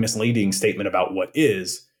ultimately misleading statement about what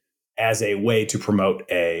is, as a way to promote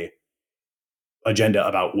a agenda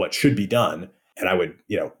about what should be done. And I would,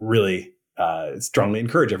 really strongly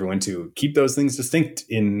encourage everyone to keep those things distinct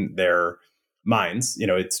in their minds.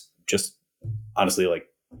 It's just honestly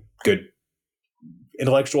good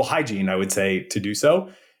intellectual hygiene, I would say, to do so.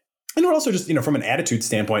 And also just, from an attitude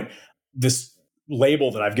standpoint, this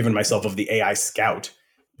label that I've given myself of the AI scout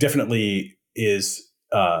definitely is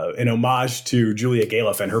an homage to Julia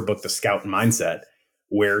Galef and her book, The Scout Mindset,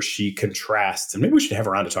 where she contrasts, and maybe we should have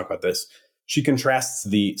her on to talk about this. She contrasts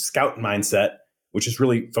the scout mindset, which is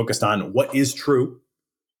really focused on what is true,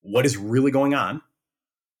 what is really going on,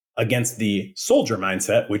 against the soldier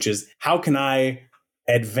mindset, which is how can I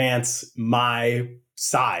advance my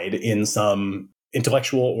side in some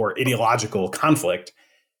intellectual or ideological conflict.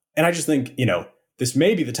 And I just think, this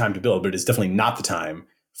may be the time to build, but it's definitely not the time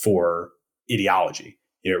for ideology.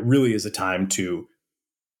 It really is a time to,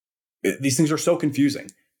 these things are so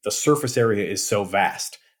confusing. The surface area is so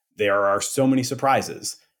vast. There are so many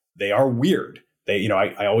surprises. They are weird.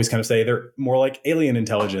 I always kind of say they're more like alien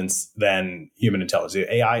intelligence than human intelligence,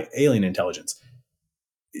 AI, alien intelligence.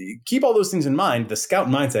 Keep all those things in mind. The scout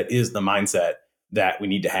mindset is the mindset that we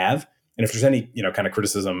need to have. And if there's any, kind of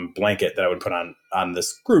criticism blanket that I would put on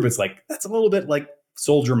this group, it's that's a little bit like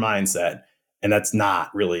soldier mindset. And that's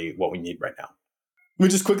not really what we need right now. Let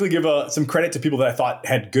me just quickly give some credit to people that I thought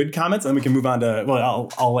had good comments, and then we can move on to,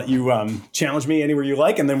 I'll let you challenge me anywhere you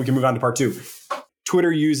like, and then we can move on to part two.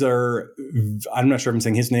 Twitter user, I'm not sure if I'm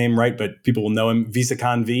saying his name right, but people will know him,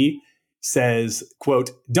 Visacon V, says,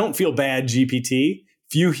 quote, "Don't feel bad, GPT.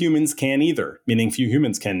 Few humans can either," meaning few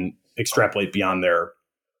humans can extrapolate beyond their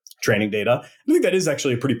training data. I think that is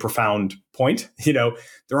actually a pretty profound point. There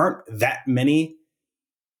aren't that many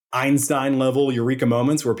Einstein level eureka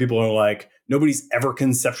moments where people are like, nobody's ever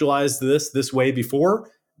conceptualized this way before,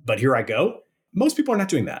 but here I go. Most people are not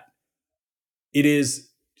doing that. It is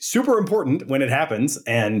super important when it happens.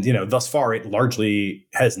 And, thus far, it largely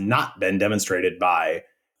has not been demonstrated by,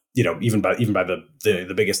 even by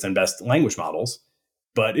the biggest and best language models.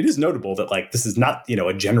 But it is notable that this is not,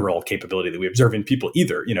 a general capability that we observe in people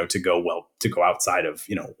either, to go outside of,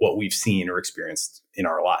 what we've seen or experienced in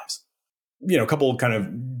our lives. A couple kind of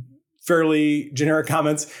fairly generic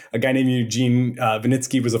comments. A guy named Eugene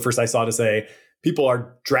Vinitsky was the first I saw to say, people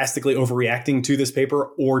are drastically overreacting to this paper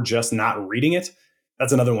or just not reading it.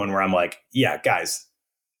 That's another one where I'm like, yeah, guys,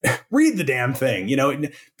 read the damn thing.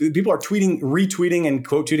 People are retweeting and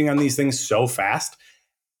quote tweeting on these things so fast.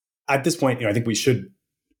 At this point, I think we should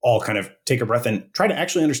all kind of take a breath and try to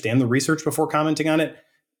actually understand the research before commenting on it.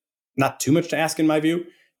 Not too much to ask in my view.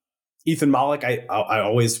 Ethan Mollick, I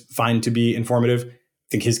always find to be informative. I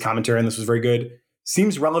think his commentary on this was very good.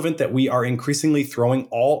 Seems relevant that we are increasingly throwing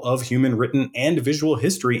all of human written and visual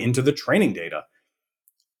history into the training data.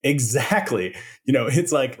 Exactly.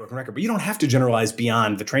 It's like broken record, but you don't have to generalize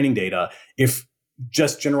beyond the training data if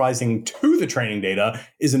just generalizing to the training data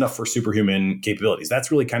is enough for superhuman capabilities. That's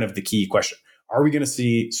really kind of the key question. Are we going to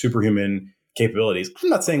see superhuman capabilities? I'm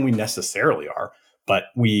not saying we necessarily are, but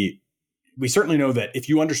we certainly know that if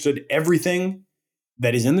you understood everything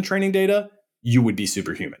that is in the training data, you would be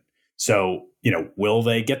superhuman. So, will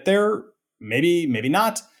they get there? Maybe, maybe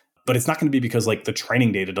not. But it's not going to be because the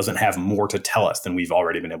training data doesn't have more to tell us than we've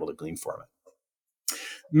already been able to glean from it.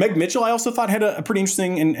 Meg Mitchell, I also thought had a pretty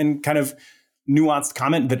interesting and kind of nuanced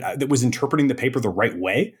comment that was interpreting the paper the right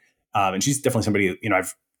way. And she's definitely somebody,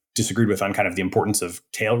 I've disagreed with on kind of the importance of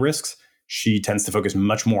tail risks. She tends to focus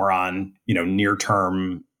much more on, near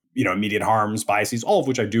term, immediate harms, biases, all of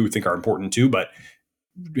which I do think are important too. But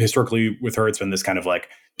historically with her, it's been this kind of like,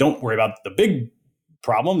 don't worry about the big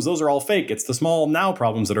problems. Those are all fake. It's the small now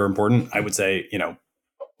problems that are important. I would say,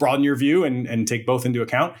 broaden your view and take both into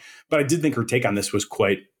account. But I did think her take on this was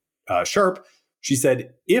quite sharp. She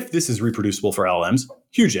said, if this is reproducible for LLMs,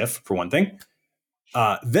 huge if, for one thing,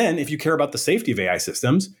 then if you care about the safety of AI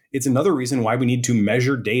systems, it's another reason why we need to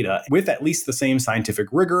measure data with at least the same scientific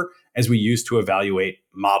rigor as we use to evaluate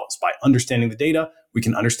models. By understanding the data, we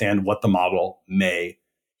can understand what the model may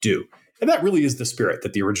do. And that really is the spirit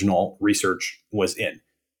that the original research was in.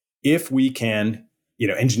 If we can,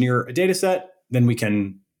 engineer a data set, then we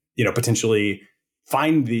can, potentially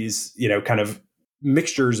find these, kind of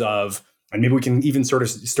mixtures of, and maybe we can even sort of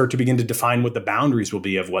start to begin to define what the boundaries will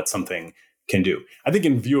be of what something can do. I think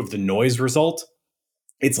in view of the noise result,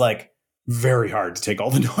 it's like very hard to take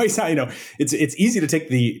all the noise out. It's easy to take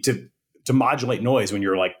to modulate noise when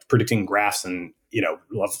you're like predicting graphs and,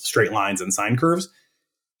 love straight lines and sine curves.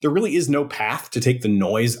 There really is no path to take the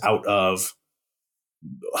noise out of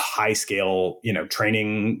high scale,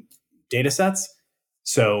 training data sets.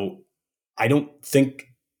 So I don't think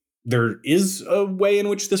there is a way in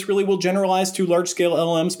which this really will generalize to large scale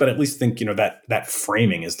LLMs, but at least think, that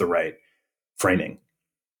framing is the right framing.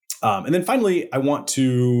 And then finally, I want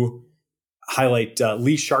to highlight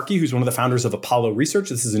Lee Sharkey, who's one of the founders of Apollo Research.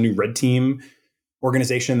 This is a new red team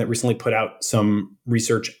organization that recently put out some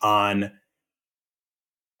research on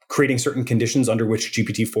creating certain conditions under which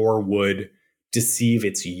GPT-4 would deceive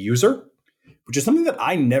its user, which is something that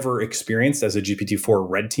I never experienced as a GPT-4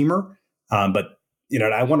 red teamer. But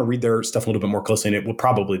I want to read their stuff a little bit more closely, and it will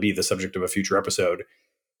probably be the subject of a future episode.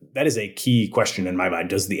 That is a key question in my mind.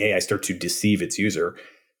 Does the AI start to deceive its user?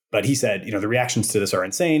 But he said, the reactions to this are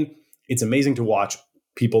insane. It's amazing to watch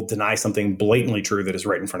people deny something blatantly true that is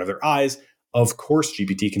right in front of their eyes. Of course,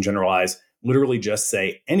 GPT can generalize, literally just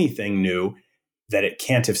say anything new that it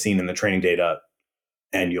can't have seen in the training data,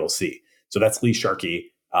 and you'll see. So that's Lee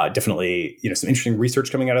Sharkey. Definitely, some interesting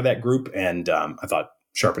research coming out of that group. And I thought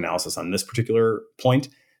sharp analysis on this particular point.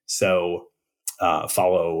 So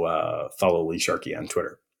follow Lee Sharkey on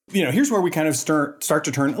Twitter. Here's where we kind of start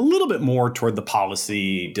to turn a little bit more toward the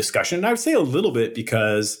policy discussion. And I would say a little bit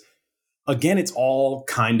because, again, it's all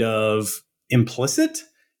kind of implicit.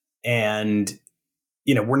 And,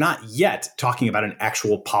 we're not yet talking about an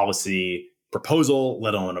actual policy proposal,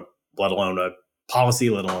 let alone a policy,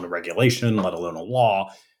 let alone a regulation, let alone a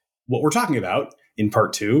law. What we're talking about in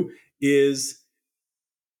part two is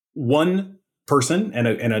one person and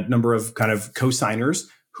a number of kind of co-signers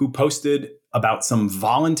who posted about some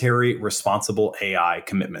voluntary responsible AI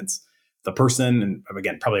commitments. The person, and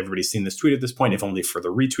again, probably everybody's seen this tweet at this point, if only for the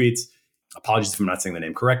retweets. Apologies if I'm not saying the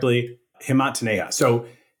name correctly. Himmat Taneja. So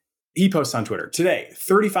he posts on Twitter, today,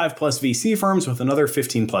 35 plus VC firms with another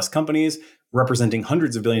 15 plus companies representing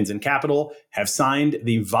hundreds of billions in capital have signed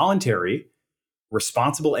the voluntary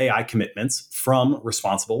responsible AI commitments from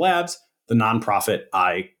Responsible Labs, the nonprofit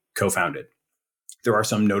I co-founded. There are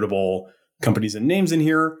some notable companies and names in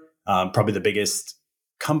here. Probably the biggest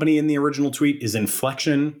company in the original tweet is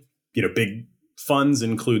Inflection. Big funds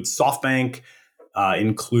include SoftBank,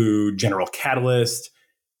 include General Catalyst,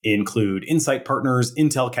 include Insight Partners,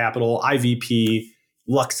 Intel Capital, IVP,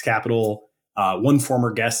 Lux Capital. One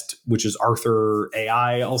former guest, which is Arthur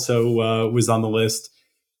AI, also was on the list.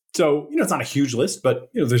 So, it's not a huge list, but,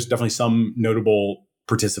 there's definitely some notable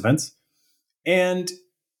participants. And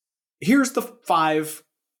here's the 5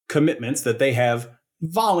 commitments that they have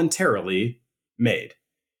voluntarily made.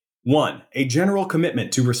 1, a general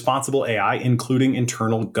commitment to responsible AI, including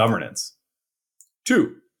internal governance.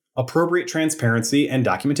 2, appropriate transparency and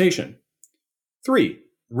documentation. 3,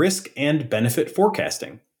 risk and benefit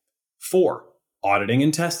forecasting. 4, auditing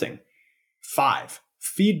and testing. 5,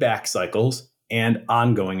 feedback cycles and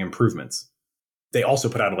ongoing improvements. They also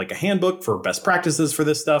put out a handbook for best practices for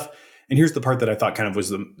this stuff. And here's the part that I thought kind of was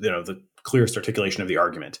the clearest articulation of the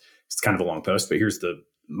argument. It's kind of a long post, but here's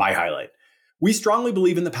my highlight. We strongly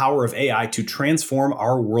believe in the power of AI to transform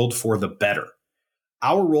our world for the better.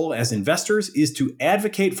 Our role as investors is to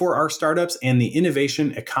advocate for our startups and the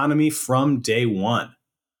innovation economy from day one.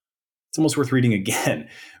 It's almost worth reading again.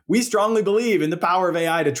 We strongly believe in the power of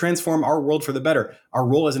AI to transform our world for the better. Our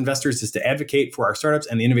role as investors is to advocate for our startups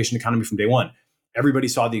and the innovation economy from day one. Everybody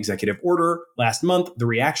saw the executive order last month. The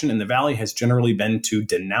reaction in the Valley has generally been to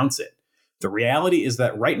denounce it. The reality is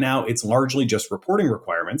that right now it's largely just reporting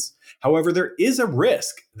requirements. However, there is a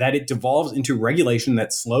risk that it devolves into regulation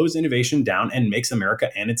that slows innovation down and makes America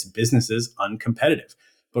and its businesses uncompetitive.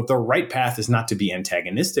 But the right path is not to be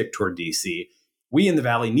antagonistic toward DC. We in the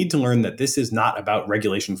Valley need to learn that this is not about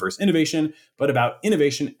regulation versus innovation, but about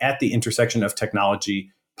innovation at the intersection of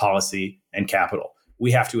technology, policy, and capital.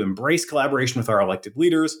 We have to embrace collaboration with our elected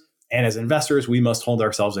leaders. And as investors, we must hold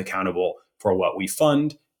ourselves accountable for what we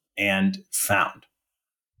fund and found.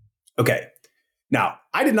 Okay. Now,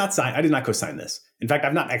 I did not co-sign this. In fact,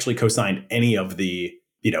 I've not actually co-signed any of the,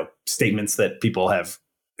 statements that people have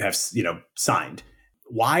signed.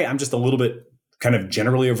 Why? I'm just a little bit kind of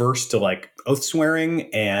generally averse to like oath swearing,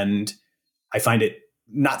 and I find it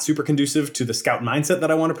not super conducive to the scout mindset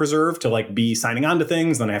that I want to preserve, to like be signing on to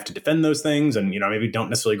things, then I have to defend those things, and maybe don't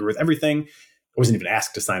necessarily agree with everything. I wasn't even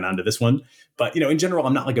asked to sign on to this one, but in general,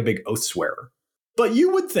 I'm not like a big oath swearer. But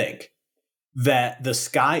you would think that the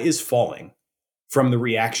sky is falling from the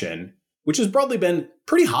reaction, which has broadly been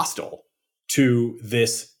pretty hostile to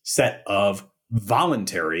this set of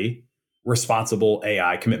voluntary, responsible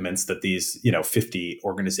AI commitments that these, 50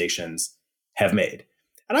 organizations have made.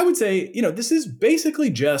 And I would say, this is basically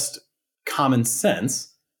just common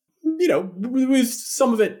sense. With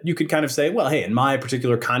some of it, you could kind of say, well, hey, in my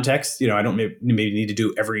particular context, I don't maybe need to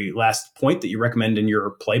do every last point that you recommend in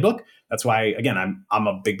your playbook. That's why, again, I'm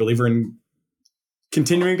a big believer in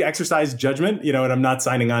continuing to exercise judgment, and I'm not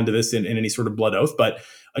signing on to this in any sort of blood oath, but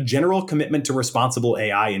a general commitment to responsible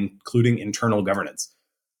AI, including internal governance.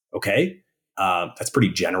 Okay, that's pretty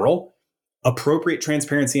general. Appropriate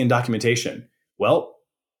transparency and documentation. Well,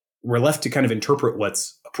 we're left to kind of interpret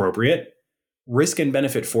what's appropriate. Risk and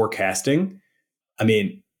benefit forecasting. I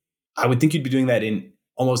mean, I would think you'd be doing that in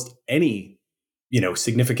almost any,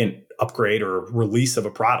 significant upgrade or release of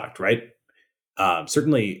a product, right?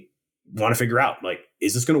 Certainly want to figure out, like,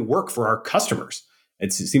 is this going to work for our customers?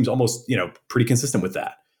 It seems almost, pretty consistent with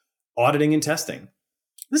that. Auditing and testing.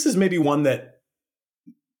 This is maybe one that,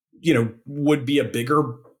 would be a bigger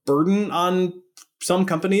burden on some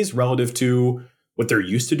companies relative to what they're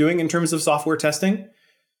used to doing in terms of software testing.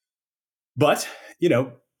 But,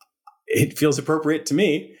 it feels appropriate to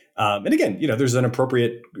me. And again, there's an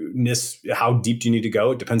appropriateness. How deep do you need to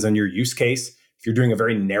go? It depends on your use case. If you're doing a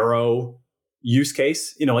very narrow use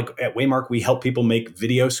case, like at Waymark, we help people make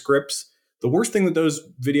video scripts. The worst thing that those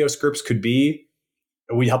video scripts could be,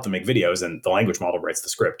 we help them make videos and the language model writes the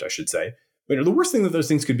script, I should say. But the worst thing that those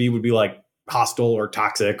things could be would be like hostile or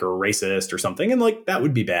toxic or racist or something. And like, that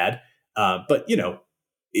would be bad. But,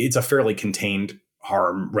 it's a fairly contained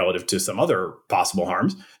harm relative to some other possible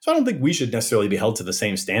harms. So I don't think we should necessarily be held to the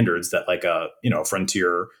same standards that like a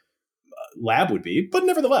frontier lab would be. But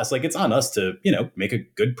nevertheless, like, it's on us to, make a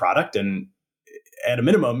good product. And at a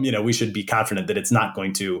minimum, we should be confident that it's not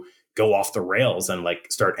going to go off the rails and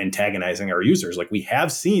like start antagonizing our users. Like we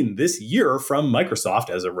have seen this year from Microsoft,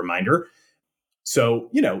 as a reminder. So,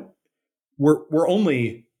 we're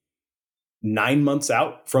only 9 months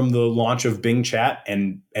out from the launch of Bing Chat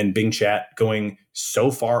and Bing Chat going so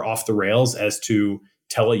far off the rails as to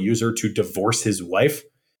tell a user to divorce his wife.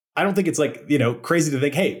 I don't think it's like, crazy to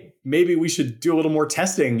think, hey, maybe we should do a little more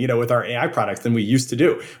testing, with our AI products than we used to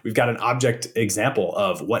do. We've got an object example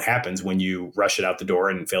of what happens when you rush it out the door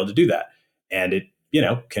and fail to do that. And it,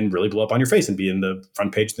 can really blow up on your face and be in the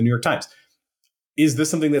front page of the New York Times. Is this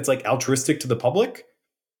something that's like altruistic to the public?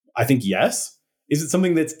 I think yes. Is it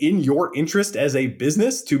something that's in your interest as a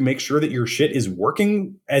business to make sure that your shit is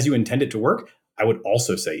working as you intend it to work? I would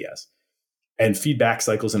also say yes. And feedback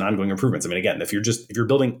cycles and ongoing improvements. I mean, again, if you're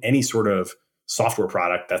building any sort of software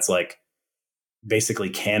product that's like basically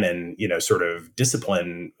canon, sort of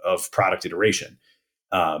discipline of product iteration,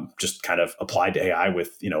 just kind of applied to AI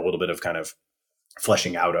with, a little bit of kind of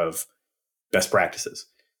fleshing out of best practices.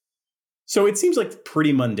 So it seems like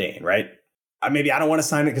pretty mundane, right? Maybe I don't want to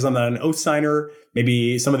sign it because I'm not an oath signer.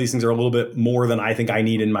 Maybe some of these things are a little bit more than I think I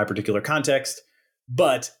need in my particular context.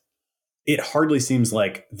 But it hardly seems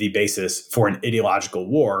like the basis for an ideological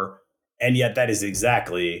war. And yet that is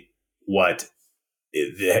exactly what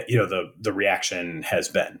the reaction has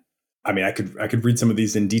been. I mean, I could read some of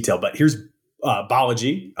these in detail, but here's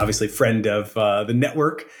Balaji, obviously friend of the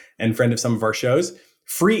network and friend of some of our shows.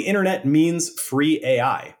 Free internet means free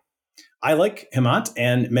AI. I like Hemant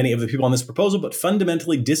and many of the people on this proposal, but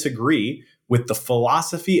fundamentally disagree with the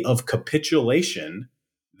philosophy of capitulation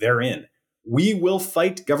therein. We will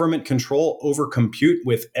fight government control over compute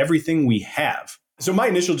with everything we have. So my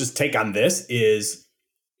initial just take on this is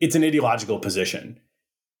it's an ideological position.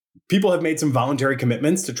 People have made some voluntary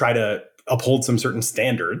commitments to try to uphold some certain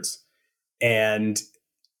standards. And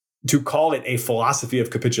to call it a philosophy of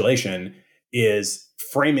capitulation is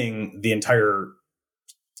framing the entire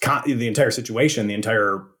situation, the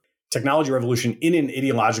entire technology revolution in an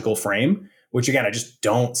ideological frame, which again, I just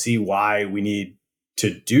don't see why we need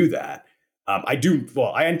to do that.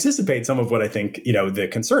 I anticipate some of what I think, the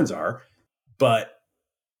concerns are, but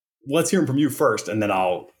let's hear them from you first, and then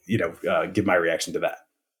I'll, give my reaction to that.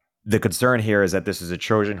 The concern here is that this is a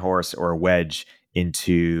Trojan horse or a wedge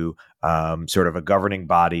into sort of a governing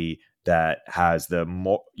body that has the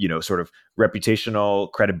sort of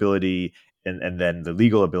reputational credibility and then the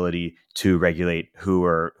legal ability to regulate who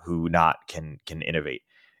or who not can innovate.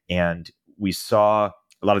 And we saw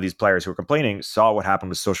a lot of these players who were complaining saw what happened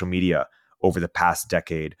with social media over the past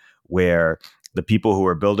decade, where the people who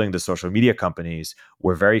were building the social media companies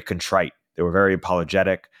were very contrite. They were very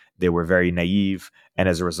apologetic. They were very naive. And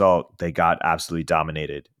as a result, they got absolutely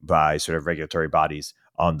dominated by sort of regulatory bodies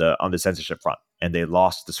on the censorship front. And they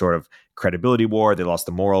lost the sort of credibility war. They lost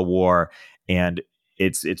the moral war. And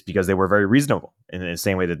it's because they were very reasonable in the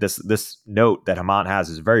same way that this note that Haman has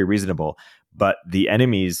is very reasonable. But the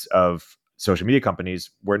enemies of social media companies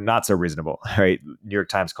were not so reasonable, right? New York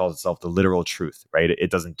Times calls itself the literal truth, right? It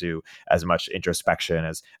doesn't do as much introspection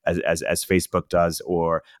as Facebook does,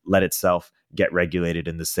 or let itself get regulated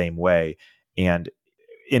in the same way. And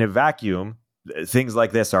in a vacuum, things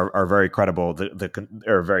like this are very credible,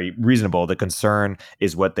 or very reasonable. The concern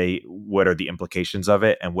is what are the implications of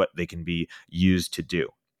it and what they can be used to do.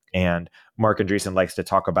 And Mark Andreessen likes to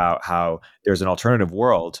talk about how there's an alternative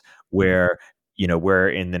world where we're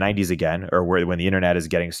in the 90s again, or when the internet is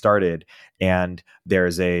getting started, and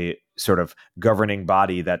there's a sort of governing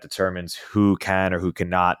body that determines who can or who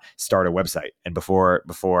cannot start a website. And before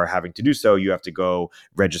having to do so, you have to go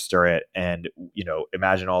register it, and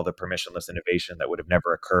imagine all the permissionless innovation that would have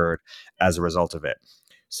never occurred as a result of it.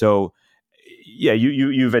 So yeah,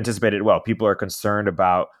 you've anticipated well. People are concerned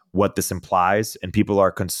about what this implies, and people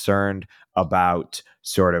are concerned about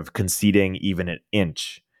sort of conceding even an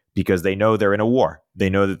inch, because they know they're in a war. They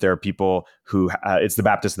know that there are people who it's the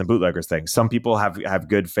Baptists and the bootleggers thing. Some people have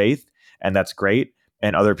good faith, and that's great,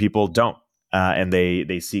 and other people don't, and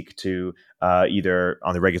they seek to either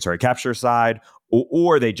on the regulatory capture side,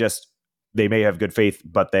 or they may have good faith,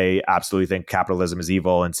 but they absolutely think capitalism is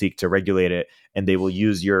evil and seek to regulate it, and they will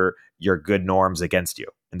use your good norms against you.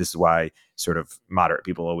 And this is why sort of moderate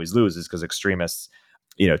people always lose, is because extremists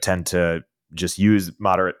tend to just use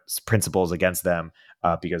moderate principles against them,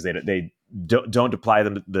 because they don't apply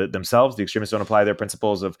them themselves. The extremists don't apply their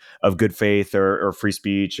principles of good faith or free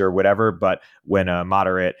speech or whatever. But when a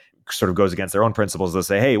moderate sort of goes against their own principles, they'll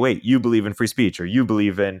say, hey, wait, you believe in free speech, or you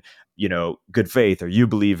believe in good faith, or you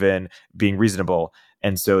believe in being reasonable.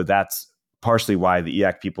 And so that's partially why the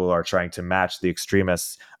EAC people are trying to match the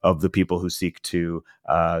extremists of the people who seek to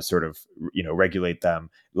sort of regulate them.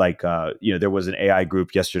 Like there was an AI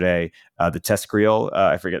group yesterday, the Tescriel,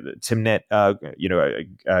 I forget, Timnit,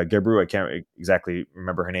 Gebru, I can't exactly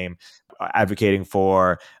remember her name, advocating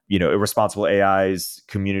for irresponsible AI's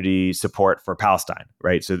community support for Palestine,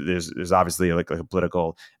 right? So there's obviously like a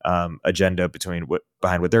political agenda behind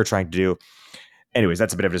what they're trying to do. Anyways,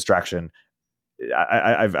 that's a bit of a distraction.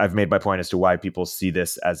 I've made my point as to why people see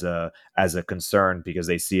this as a concern, because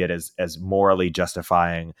they see it as morally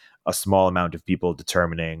justifying a small amount of people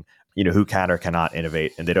determining who can or cannot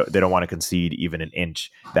innovate, and they don't want to concede even an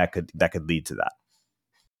inch that could lead to that.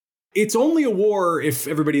 It's only a war if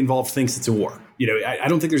everybody involved thinks it's a war. I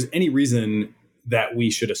don't think there's any reason that we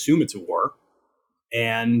should assume it's a war,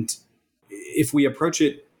 and if we approach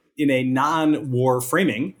it in a non-war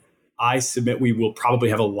framing, I submit we will probably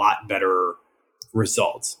have a lot better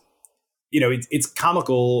results. It's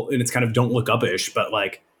comical and it's kind of don't look up-ish, but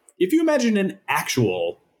like if you imagine an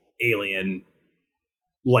actual alien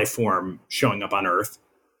life form showing up on Earth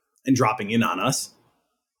and dropping in on us,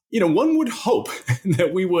 one would hope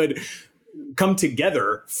that we would come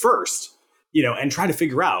together first, and try to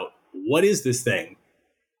figure out, what is this thing?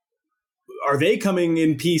 Are they coming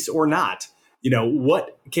in peace or not?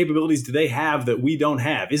 What capabilities do they have that we don't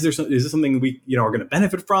have? Is this something we, are going to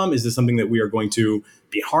benefit from? Is this something that we are going to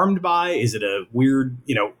be harmed by? Is it a weird,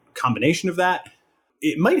 combination of that?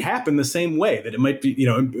 It might happen the same way that it might be,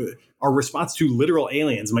 our response to literal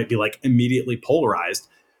aliens might be like immediately polarized.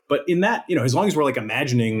 But in that, as long as we're like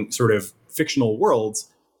imagining sort of fictional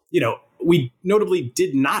worlds, we notably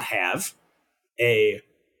did not have a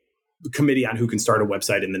committee on who can start a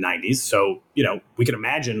website in the 90s. So, we can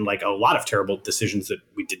imagine like a lot of terrible decisions that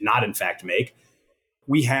we did not in fact make.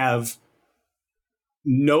 We have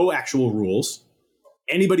no actual rules.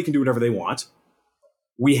 Anybody can do whatever they want.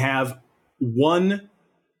 We have one,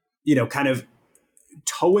 kind of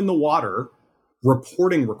toe in the water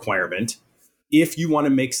reporting requirement if you want to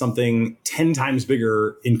make something 10 times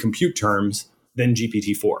bigger in compute terms than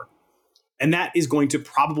GPT-4. And that is going to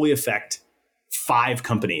probably affect 5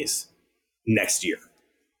 companies next year.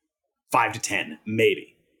 5 to 10,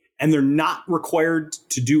 maybe. And they're not required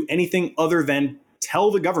to do anything other than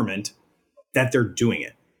tell the government that they're doing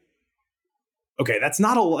it. Okay, that's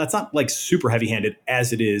not like super heavy-handed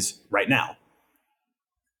as it is right now.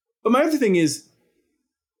 But my other thing is,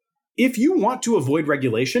 if you want to avoid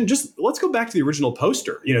regulation, just let's go back to the original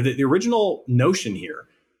poster. The original notion here.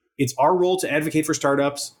 It's our role to advocate for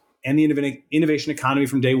startups and the innovation economy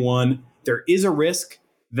from day one. There is a risk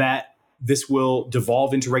that this will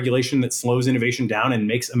devolve into regulation that slows innovation down and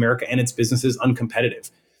makes America and its businesses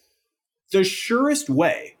uncompetitive. The surest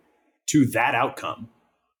way to that outcome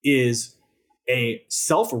is a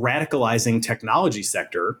self-radicalizing technology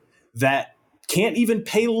sector that can't even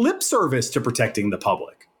pay lip service to protecting the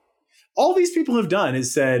public. All these people have done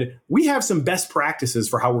is said, we have some best practices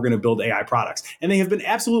for how we're going to build AI products. And they have been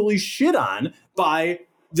absolutely shit on by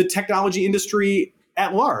the technology industry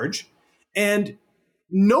at large. And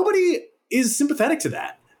nobody is sympathetic to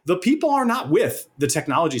that. The people are not with the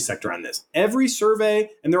technology sector on this. Every survey,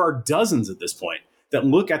 and there are dozens at this point, that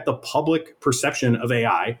look at the public perception of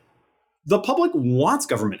AI, the public wants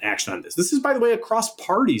government action on this. This is, by the way, across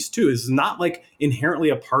parties too. This is not like inherently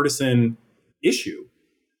a partisan issue.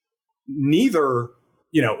 Neither,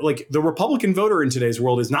 like the Republican voter in today's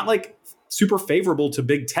world is not like super favorable to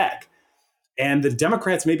big tech. And the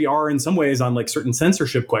Democrats maybe are in some ways on like certain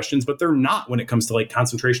censorship questions, but they're not when it comes to like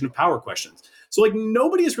concentration of power questions. So like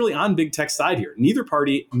nobody is really on big tech's side here. Neither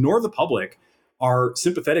party nor the public are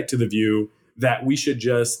sympathetic to the view that we should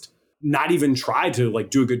just not even try to like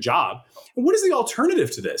do a good job. And what is the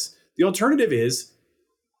alternative to this? The alternative is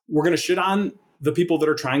we're going to shit on the people that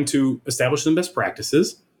are trying to establish some best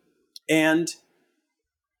practices. And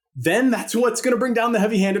then that's what's going to bring down the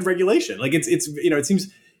heavy-handed regulation. Like it seems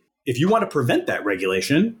if you want to prevent that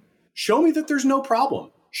regulation, show me that there's no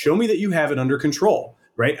problem. Show me that you have it under control,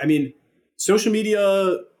 right? I mean, social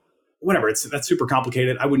media, whatever, that's super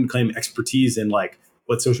complicated. I wouldn't claim expertise in like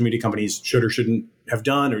what social media companies should or shouldn't have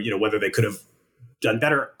done, or, whether they could have done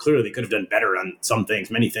better. Clearly, they could have done better on some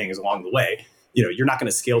things, many things along the way. You're not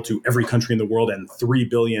going to scale to every country in the world and 3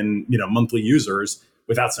 billion, monthly users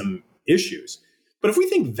without some issues. But if we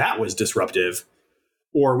think that was disruptive,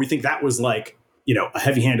 or we think that was like, a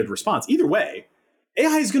heavy-handed response, either way,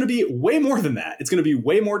 AI is going to be way more than that. It's going to be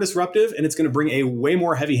way more disruptive, and it's going to bring a way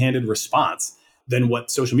more heavy-handed response than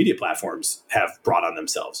what social media platforms have brought on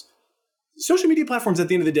themselves. Social media platforms, at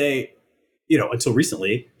the end of the day, until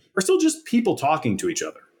recently, are still just people talking to each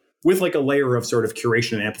other with like a layer of sort of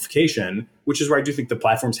curation and amplification, which is where I do think the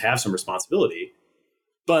platforms have some responsibility.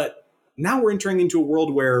 But now we're entering into a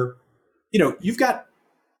world where, you've got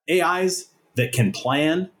AIs that can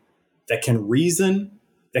plan, that can reason,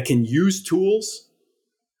 that can use tools,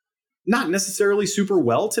 not necessarily super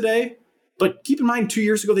well today, but keep in mind 2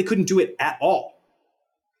 years ago, they couldn't do it at all.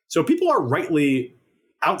 So people are rightly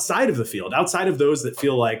outside of the field, outside of those that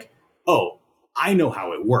feel like, oh, I know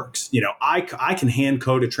how it works. I can hand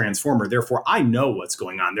code a transformer. Therefore, I know what's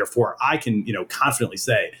going on. Therefore, I can, confidently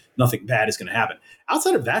say nothing bad is going to happen.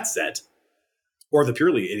 Outside of that set, or the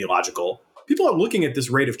purely ideological, people are looking at this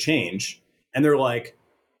rate of change and they're like,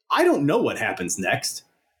 I don't know what happens next.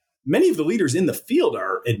 Many of the leaders in the field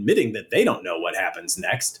are admitting that they don't know what happens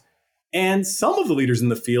next. And some of the leaders in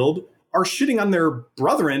the field are shitting on their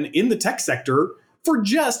brethren in the tech sector for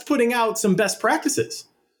just putting out some best practices.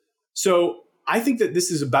 So I think that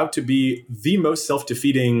this is about to be the most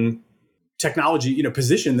self-defeating technology,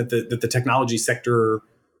 position that the technology sector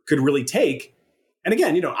could really take. And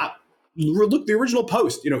again, look, the original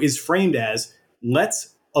post, is framed as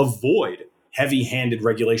let's avoid heavy-handed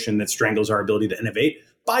regulation that strangles our ability to innovate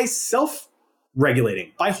by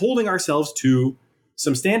self-regulating, by holding ourselves to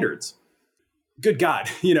some standards. Good God,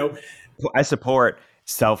 I support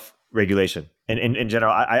self-regulation. And in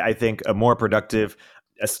general, I think a more productive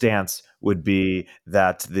stance would be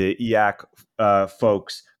that the EAC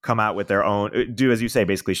folks come out with their own, do as you say,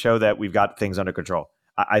 basically show that we've got things under control.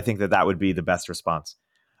 I think that would be the best response.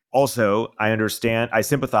 Also, I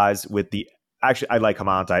sympathize with actually, I like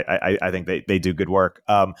Hamant. I think they do good work.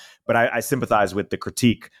 But I sympathize with the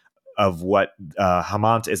critique of what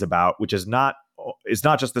Hamant is about, which is it's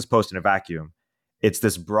not just this post in a vacuum. It's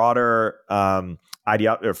this broader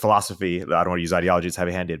philosophy. I don't want to use ideology; it's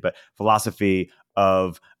heavy-handed, but philosophy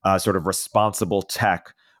of sort of responsible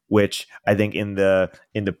tech, which I think in the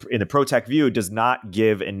pro tech view does not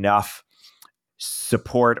give enough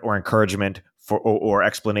support or encouragement or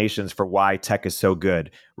explanations for why tech is so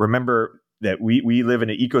good. Remember that we live in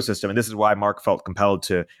an ecosystem, and this is why Mark felt compelled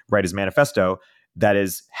to write his manifesto that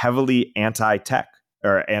is heavily anti-tech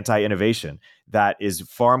or anti-innovation, that is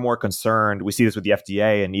far more concerned. We see this with the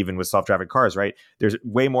FDA and even with self-driving cars, right? There's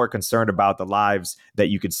way more concerned about the lives that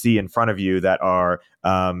you could see in front of you that are,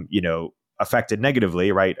 affected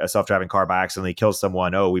negatively, right? A self-driving car by accidentally kills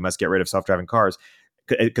someone. Oh, we must get rid of self-driving cars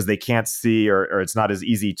because they can't see, or it's not as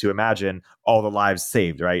easy to imagine all the lives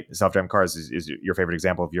saved, right? Self-driving cars is your favorite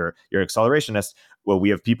example of your accelerationist. Well, we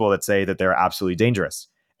have people that say that they're absolutely dangerous.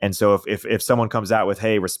 And so if someone comes out with,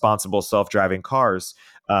 hey, responsible self-driving cars,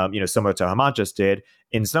 similar to Hamant just did,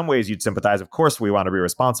 in some ways you'd sympathize. Of course, we want to be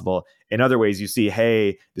responsible. In other ways, you see,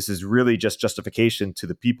 hey, this is really just justification to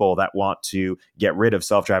the people that want to get rid of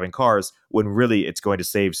self-driving cars, when really it's going to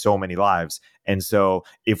save so many lives. And so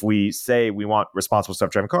if we say we want responsible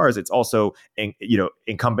self-driving cars, it's also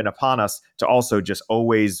incumbent upon us to also just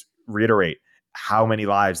always reiterate how many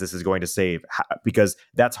lives this is going to save, because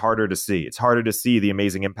that's harder to see. It's harder to see the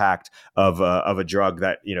amazing impact of a drug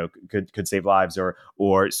that could save lives,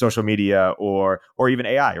 or social media, or even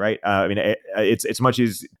AI, right? It's much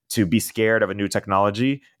easier to be scared of a new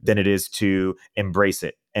technology than it is to embrace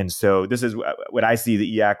it. And so this is what I see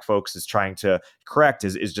the EAC folks is trying to correct,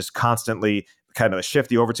 is just constantly kind of shift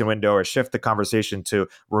the Overton window, or shift the conversation to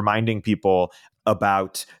reminding people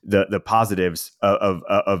about the positives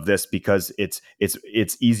of this, because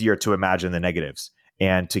it's easier to imagine the negatives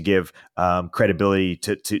and to give credibility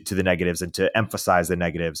to the negatives and to emphasize the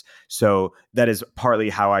negatives. So that is partly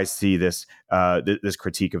how I see this this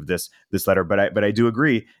critique of this letter. But I do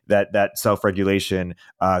agree that self-regulation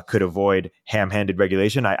could avoid ham-handed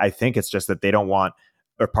regulation. I think it's just that they don't want,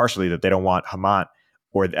 or partially that they don't want Hamant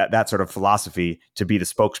or that sort of philosophy to be the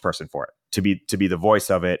spokesperson for it, to be the voice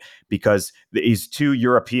of it, because he's too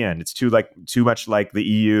European. It's too much like the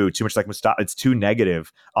EU, too much like Mustafa. It's too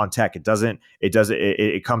negative on tech.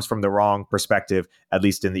 It comes from the wrong perspective, at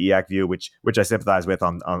least in the EAC view, which I sympathize with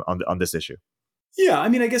on this issue. Yeah, I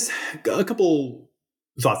mean, I guess a couple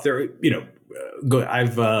thoughts there.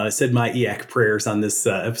 I've said my EAC prayers on this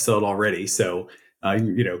episode already, so. I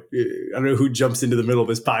don't know who jumps into the middle of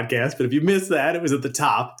this podcast, but if you missed that, it was at the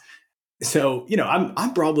top. So,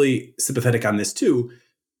 I'm probably sympathetic on this too.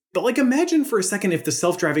 But imagine for a second if the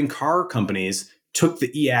self-driving car companies took the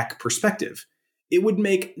EAC perspective. It would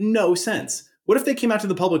make no sense. What if they came out to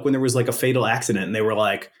the public when there was a fatal accident and they were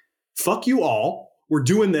like, fuck you all. We're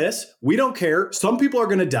doing this. We don't care. Some people are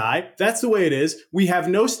going to die. That's the way it is. We have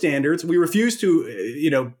no standards. We refuse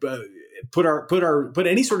to, put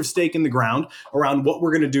any sort of stake in the ground around what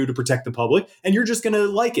we're going to do to protect the public, and you're just going to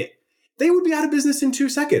like it. They would be out of business in 2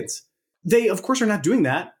 seconds. They, of course, are not doing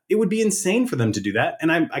that. It would be insane for them to do that.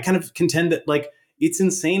 And I kind of contend that it's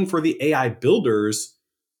insane for the AI builders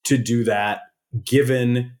to do that,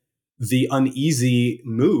 given the uneasy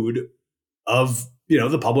mood of,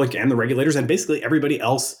 the public and the regulators and basically everybody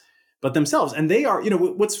else but themselves. And they are,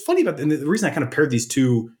 what's funny about, and the reason I kind of paired these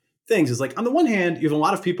two things is on the one hand, you have a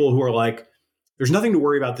lot of people who are like, there's nothing to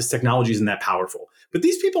worry about. This technology isn't that powerful. But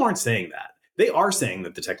these people aren't saying that. They are saying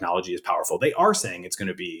that the technology is powerful. They are saying it's going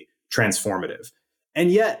to be transformative.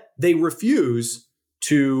 And yet they refuse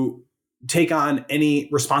to take on any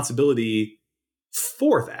responsibility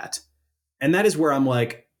for that. And that is where I'm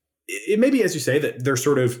like, it may be, as you say, that they're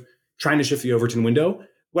sort of trying to shift the Overton window.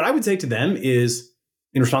 What I would say to them is,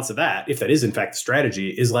 in response to that, if that is in fact the strategy,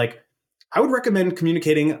 is I would recommend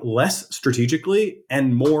communicating less strategically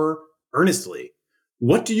and more earnestly.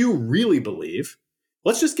 What do you really believe?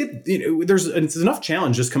 Let's just get, it's enough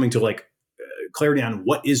challenge just coming to clarity on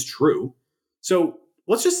what is true. So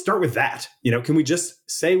let's just start with that. Can we just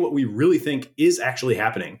say what we really think is actually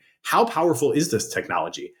happening? How powerful is this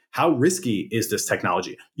technology? How risky is this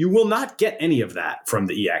technology? You will not get any of that from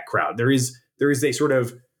the EAC crowd. There is a sort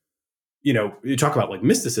of, you talk about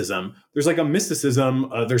mysticism. There's a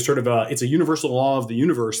mysticism. There's sort of it's a universal law of the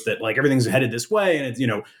universe that everything's headed this way, and it's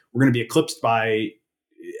we're going to be eclipsed by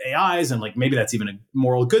AIs, and maybe that's even a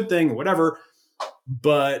moral good thing or whatever.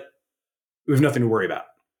 But we have nothing to worry about.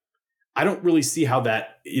 I don't really see how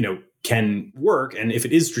that can work. And if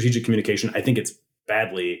it is strategic communication, I think it's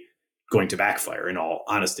badly going to backfire. In all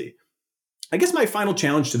honesty, I guess my final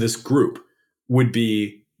challenge to this group would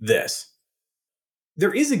be this.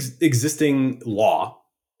 There is existing law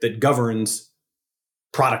that governs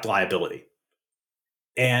product liability.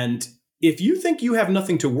 And if you think you have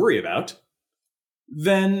nothing to worry about,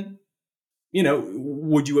 then,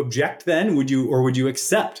 would you object then? Would you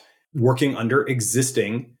accept working under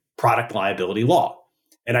existing product liability law?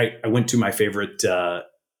 And I went to my favorite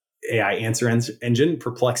AI answer engine,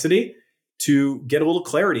 Perplexity, to get a little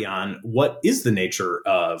clarity on what is the nature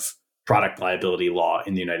of product liability law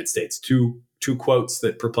in the United States. Two quotes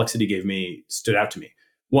that Perplexity gave me stood out to me.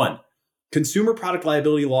 One, consumer product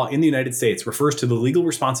liability law in the United States refers to the legal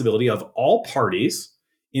responsibility of all parties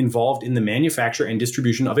involved in the manufacture and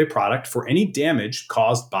distribution of a product for any damage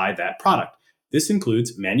caused by that product. This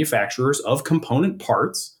includes manufacturers of component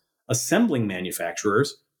parts, assembling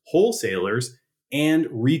manufacturers, wholesalers, and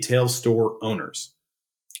retail store owners.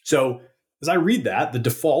 So as I read that, the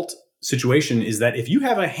default situation is that if you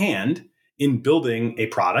have a hand in building a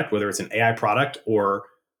product, whether it's an AI product or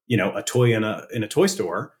a toy in a toy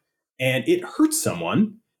store, and it hurts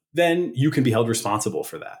someone, then you can be held responsible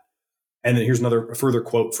for that. And then here's a further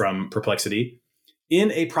quote from Perplexity.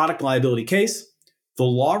 In a product liability case, the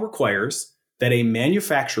law requires that a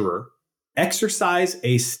manufacturer exercise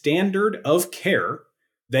a standard of care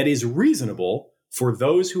that is reasonable for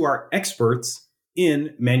those who are experts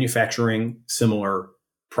in manufacturing similar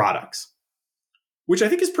products, which I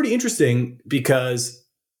think is pretty interesting, because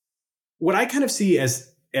what I kind of see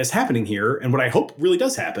as happening here, and what I hope really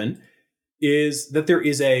does happen, is that there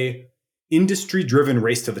is a industry-driven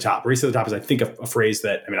race to the top. Race to the top is, I think, a phrase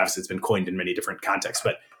that, obviously it's been coined in many different contexts,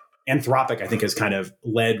 but Anthropic, I think, has kind of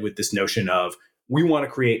led with this notion of, we want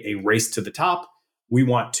to create a race to the top. We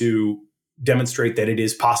want to demonstrate that it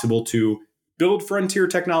is possible to build frontier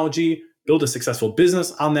technology, build a successful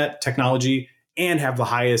business on that technology, and have the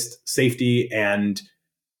highest safety and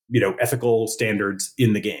ethical standards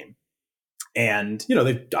in the game. And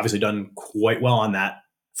they've obviously done quite well on that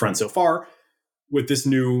front so far. With this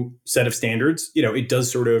new set of standards, it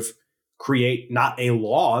does sort of create not a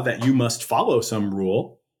law that you must follow some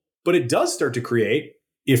rule, but it does start to create,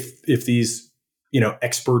 if these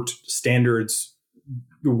expert standards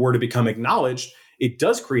were to become acknowledged, it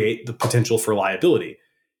does create the potential for liability.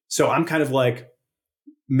 So I'm kind of like,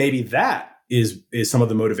 maybe that is some of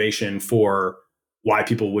the motivation for why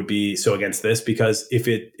people would be so against this, because if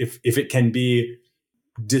it can be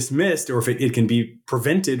dismissed, or if it can be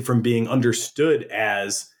prevented from being understood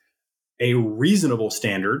as a reasonable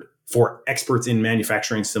standard for experts in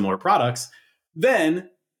manufacturing similar products, then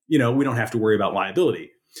we don't have to worry about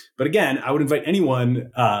liability. But again, I would invite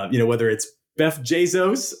anyone, whether it's Beth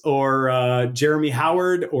Bezos or Jeremy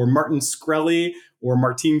Howard or Martin Shkreli or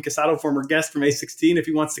Martin Casado, former guest from A16, if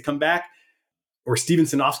he wants to come back, or Steven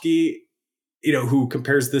Sinofsky, who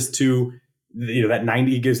compares this to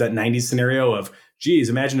he gives that 90s scenario of, geez,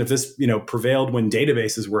 imagine if this prevailed when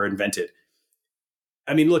databases were invented.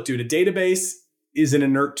 Look, dude, a database is an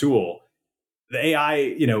inert tool. The AI,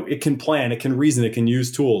 it can plan, it can reason, it can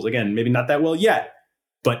use tools. Again, maybe not that well yet,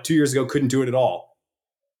 but 2 years ago couldn't do it at all.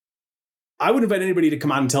 I would invite anybody to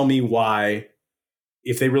come on and tell me why,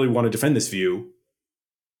 if they really want to defend this view,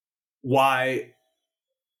 why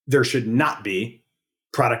there should not be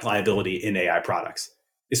product liability in AI products,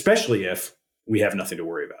 especially if we have nothing to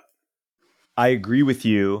worry about. I agree with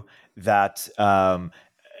you that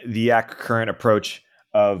the current approach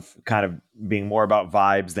of kind of being more about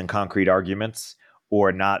vibes than concrete arguments,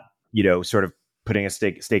 or not, sort of putting a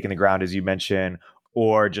stake in the ground, as you mentioned,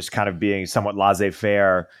 or just kind of being somewhat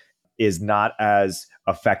laissez-faire, is not as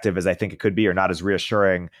effective as I think it could be, or not as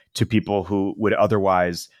reassuring to people who would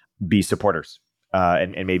otherwise be supporters.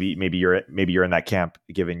 And maybe you're in that camp,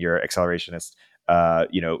 given your accelerationist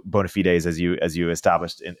bona fides, as you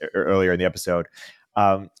established earlier in the episode.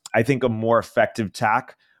 I think a more effective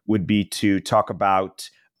tack would be to talk about,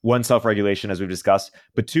 one, self-regulation, as we've discussed,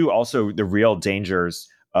 but two, also the real dangers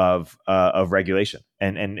of regulation,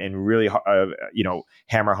 and really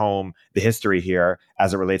hammer home the history here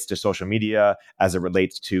as it relates to social media, as it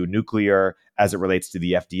relates to nuclear, as it relates to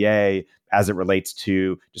the FDA, as it relates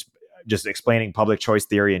to just explaining public choice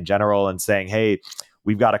theory in general, and saying, hey,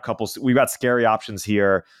 we've got scary options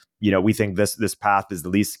here. We think this path is the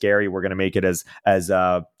least scary. We're going to make it as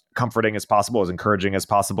comforting as possible, as encouraging as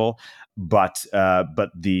possible. But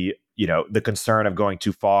the concern of going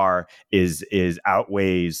too far is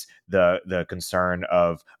outweighs the concern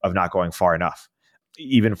of not going far enough,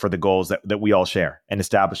 even for the goals that we all share, and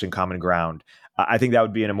establishing common ground. I think that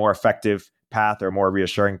would be in a more effective path, or a more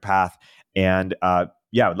reassuring path. And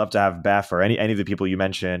I'd love to have Beth or any of the people you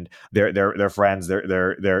mentioned. They're friends.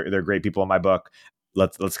 They're great people in my book.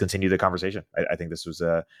 Let's continue the conversation. I think this was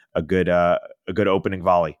a good opening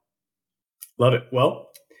volley. Love it. Well,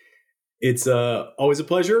 it's always a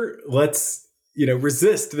pleasure. Let's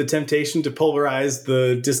resist the temptation to polarize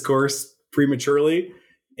the discourse prematurely.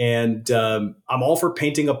 And I'm all for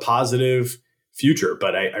painting a positive future,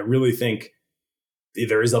 but I really think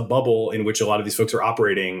there is a bubble in which a lot of these folks are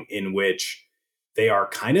operating, in which they are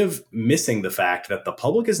kind of missing the fact that the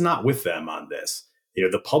public is not with them on this.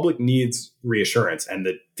 The public needs reassurance, and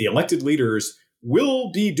the elected leaders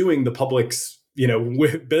will be doing the public's,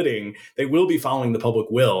 bidding. They will be following the public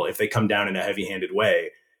will if they come down in a heavy-handed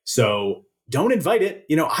way. So don't invite it.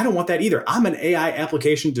 I don't want that either. I'm an AI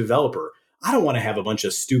application developer. I don't want to have a bunch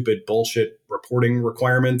of stupid bullshit reporting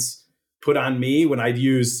requirements put on me when I'd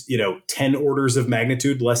use, 10 orders of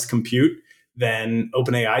magnitude less compute than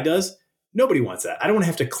OpenAI does. Nobody wants that. I don't want to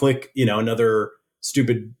have to click, another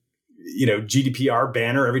stupid, GDPR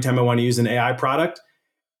banner every time I want to use an AI product.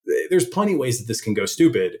 There's plenty of ways that this can go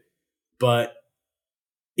stupid, but,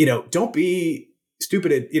 don't be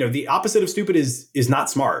stupid at, the opposite of stupid is not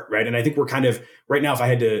smart, right? And I think we're kind of, right now, if I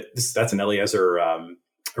had to, that's an Eliezer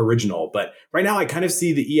original, but right now I kind of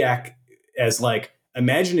see the EAC as like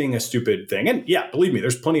imagining a stupid thing. And yeah, believe me,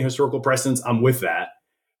 there's plenty of historical precedents. I'm with that,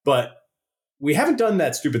 but we haven't done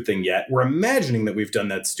that stupid thing yet. We're imagining that we've done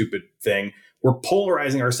that stupid thing. We're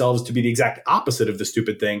polarizing ourselves to be the exact opposite of the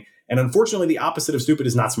stupid thing. And unfortunately, the opposite of stupid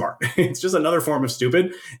is not smart. It's just another form of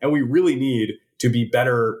stupid. And we really need to be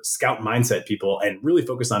better scout mindset people and really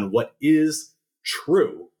focus on what is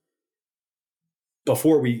true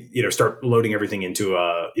before we, start loading everything into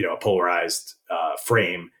a polarized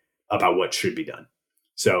frame about what should be done.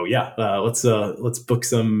 So yeah, let's book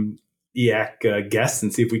some EAC guests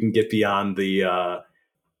and see if we can get beyond the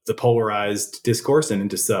polarized discourse and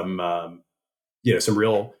into some some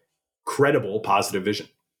real credible positive vision.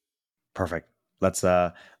 Perfect. Let's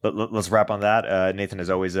wrap on that. Nathan, as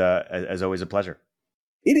always a pleasure.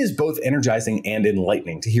 It is both energizing and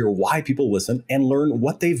enlightening to hear why people listen and learn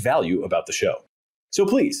what they value about the show. So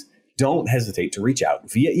please don't hesitate to reach out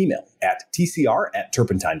via email at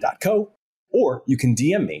tcr@turpentine.co, or you can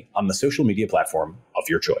DM me on the social media platform of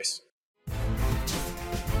your choice.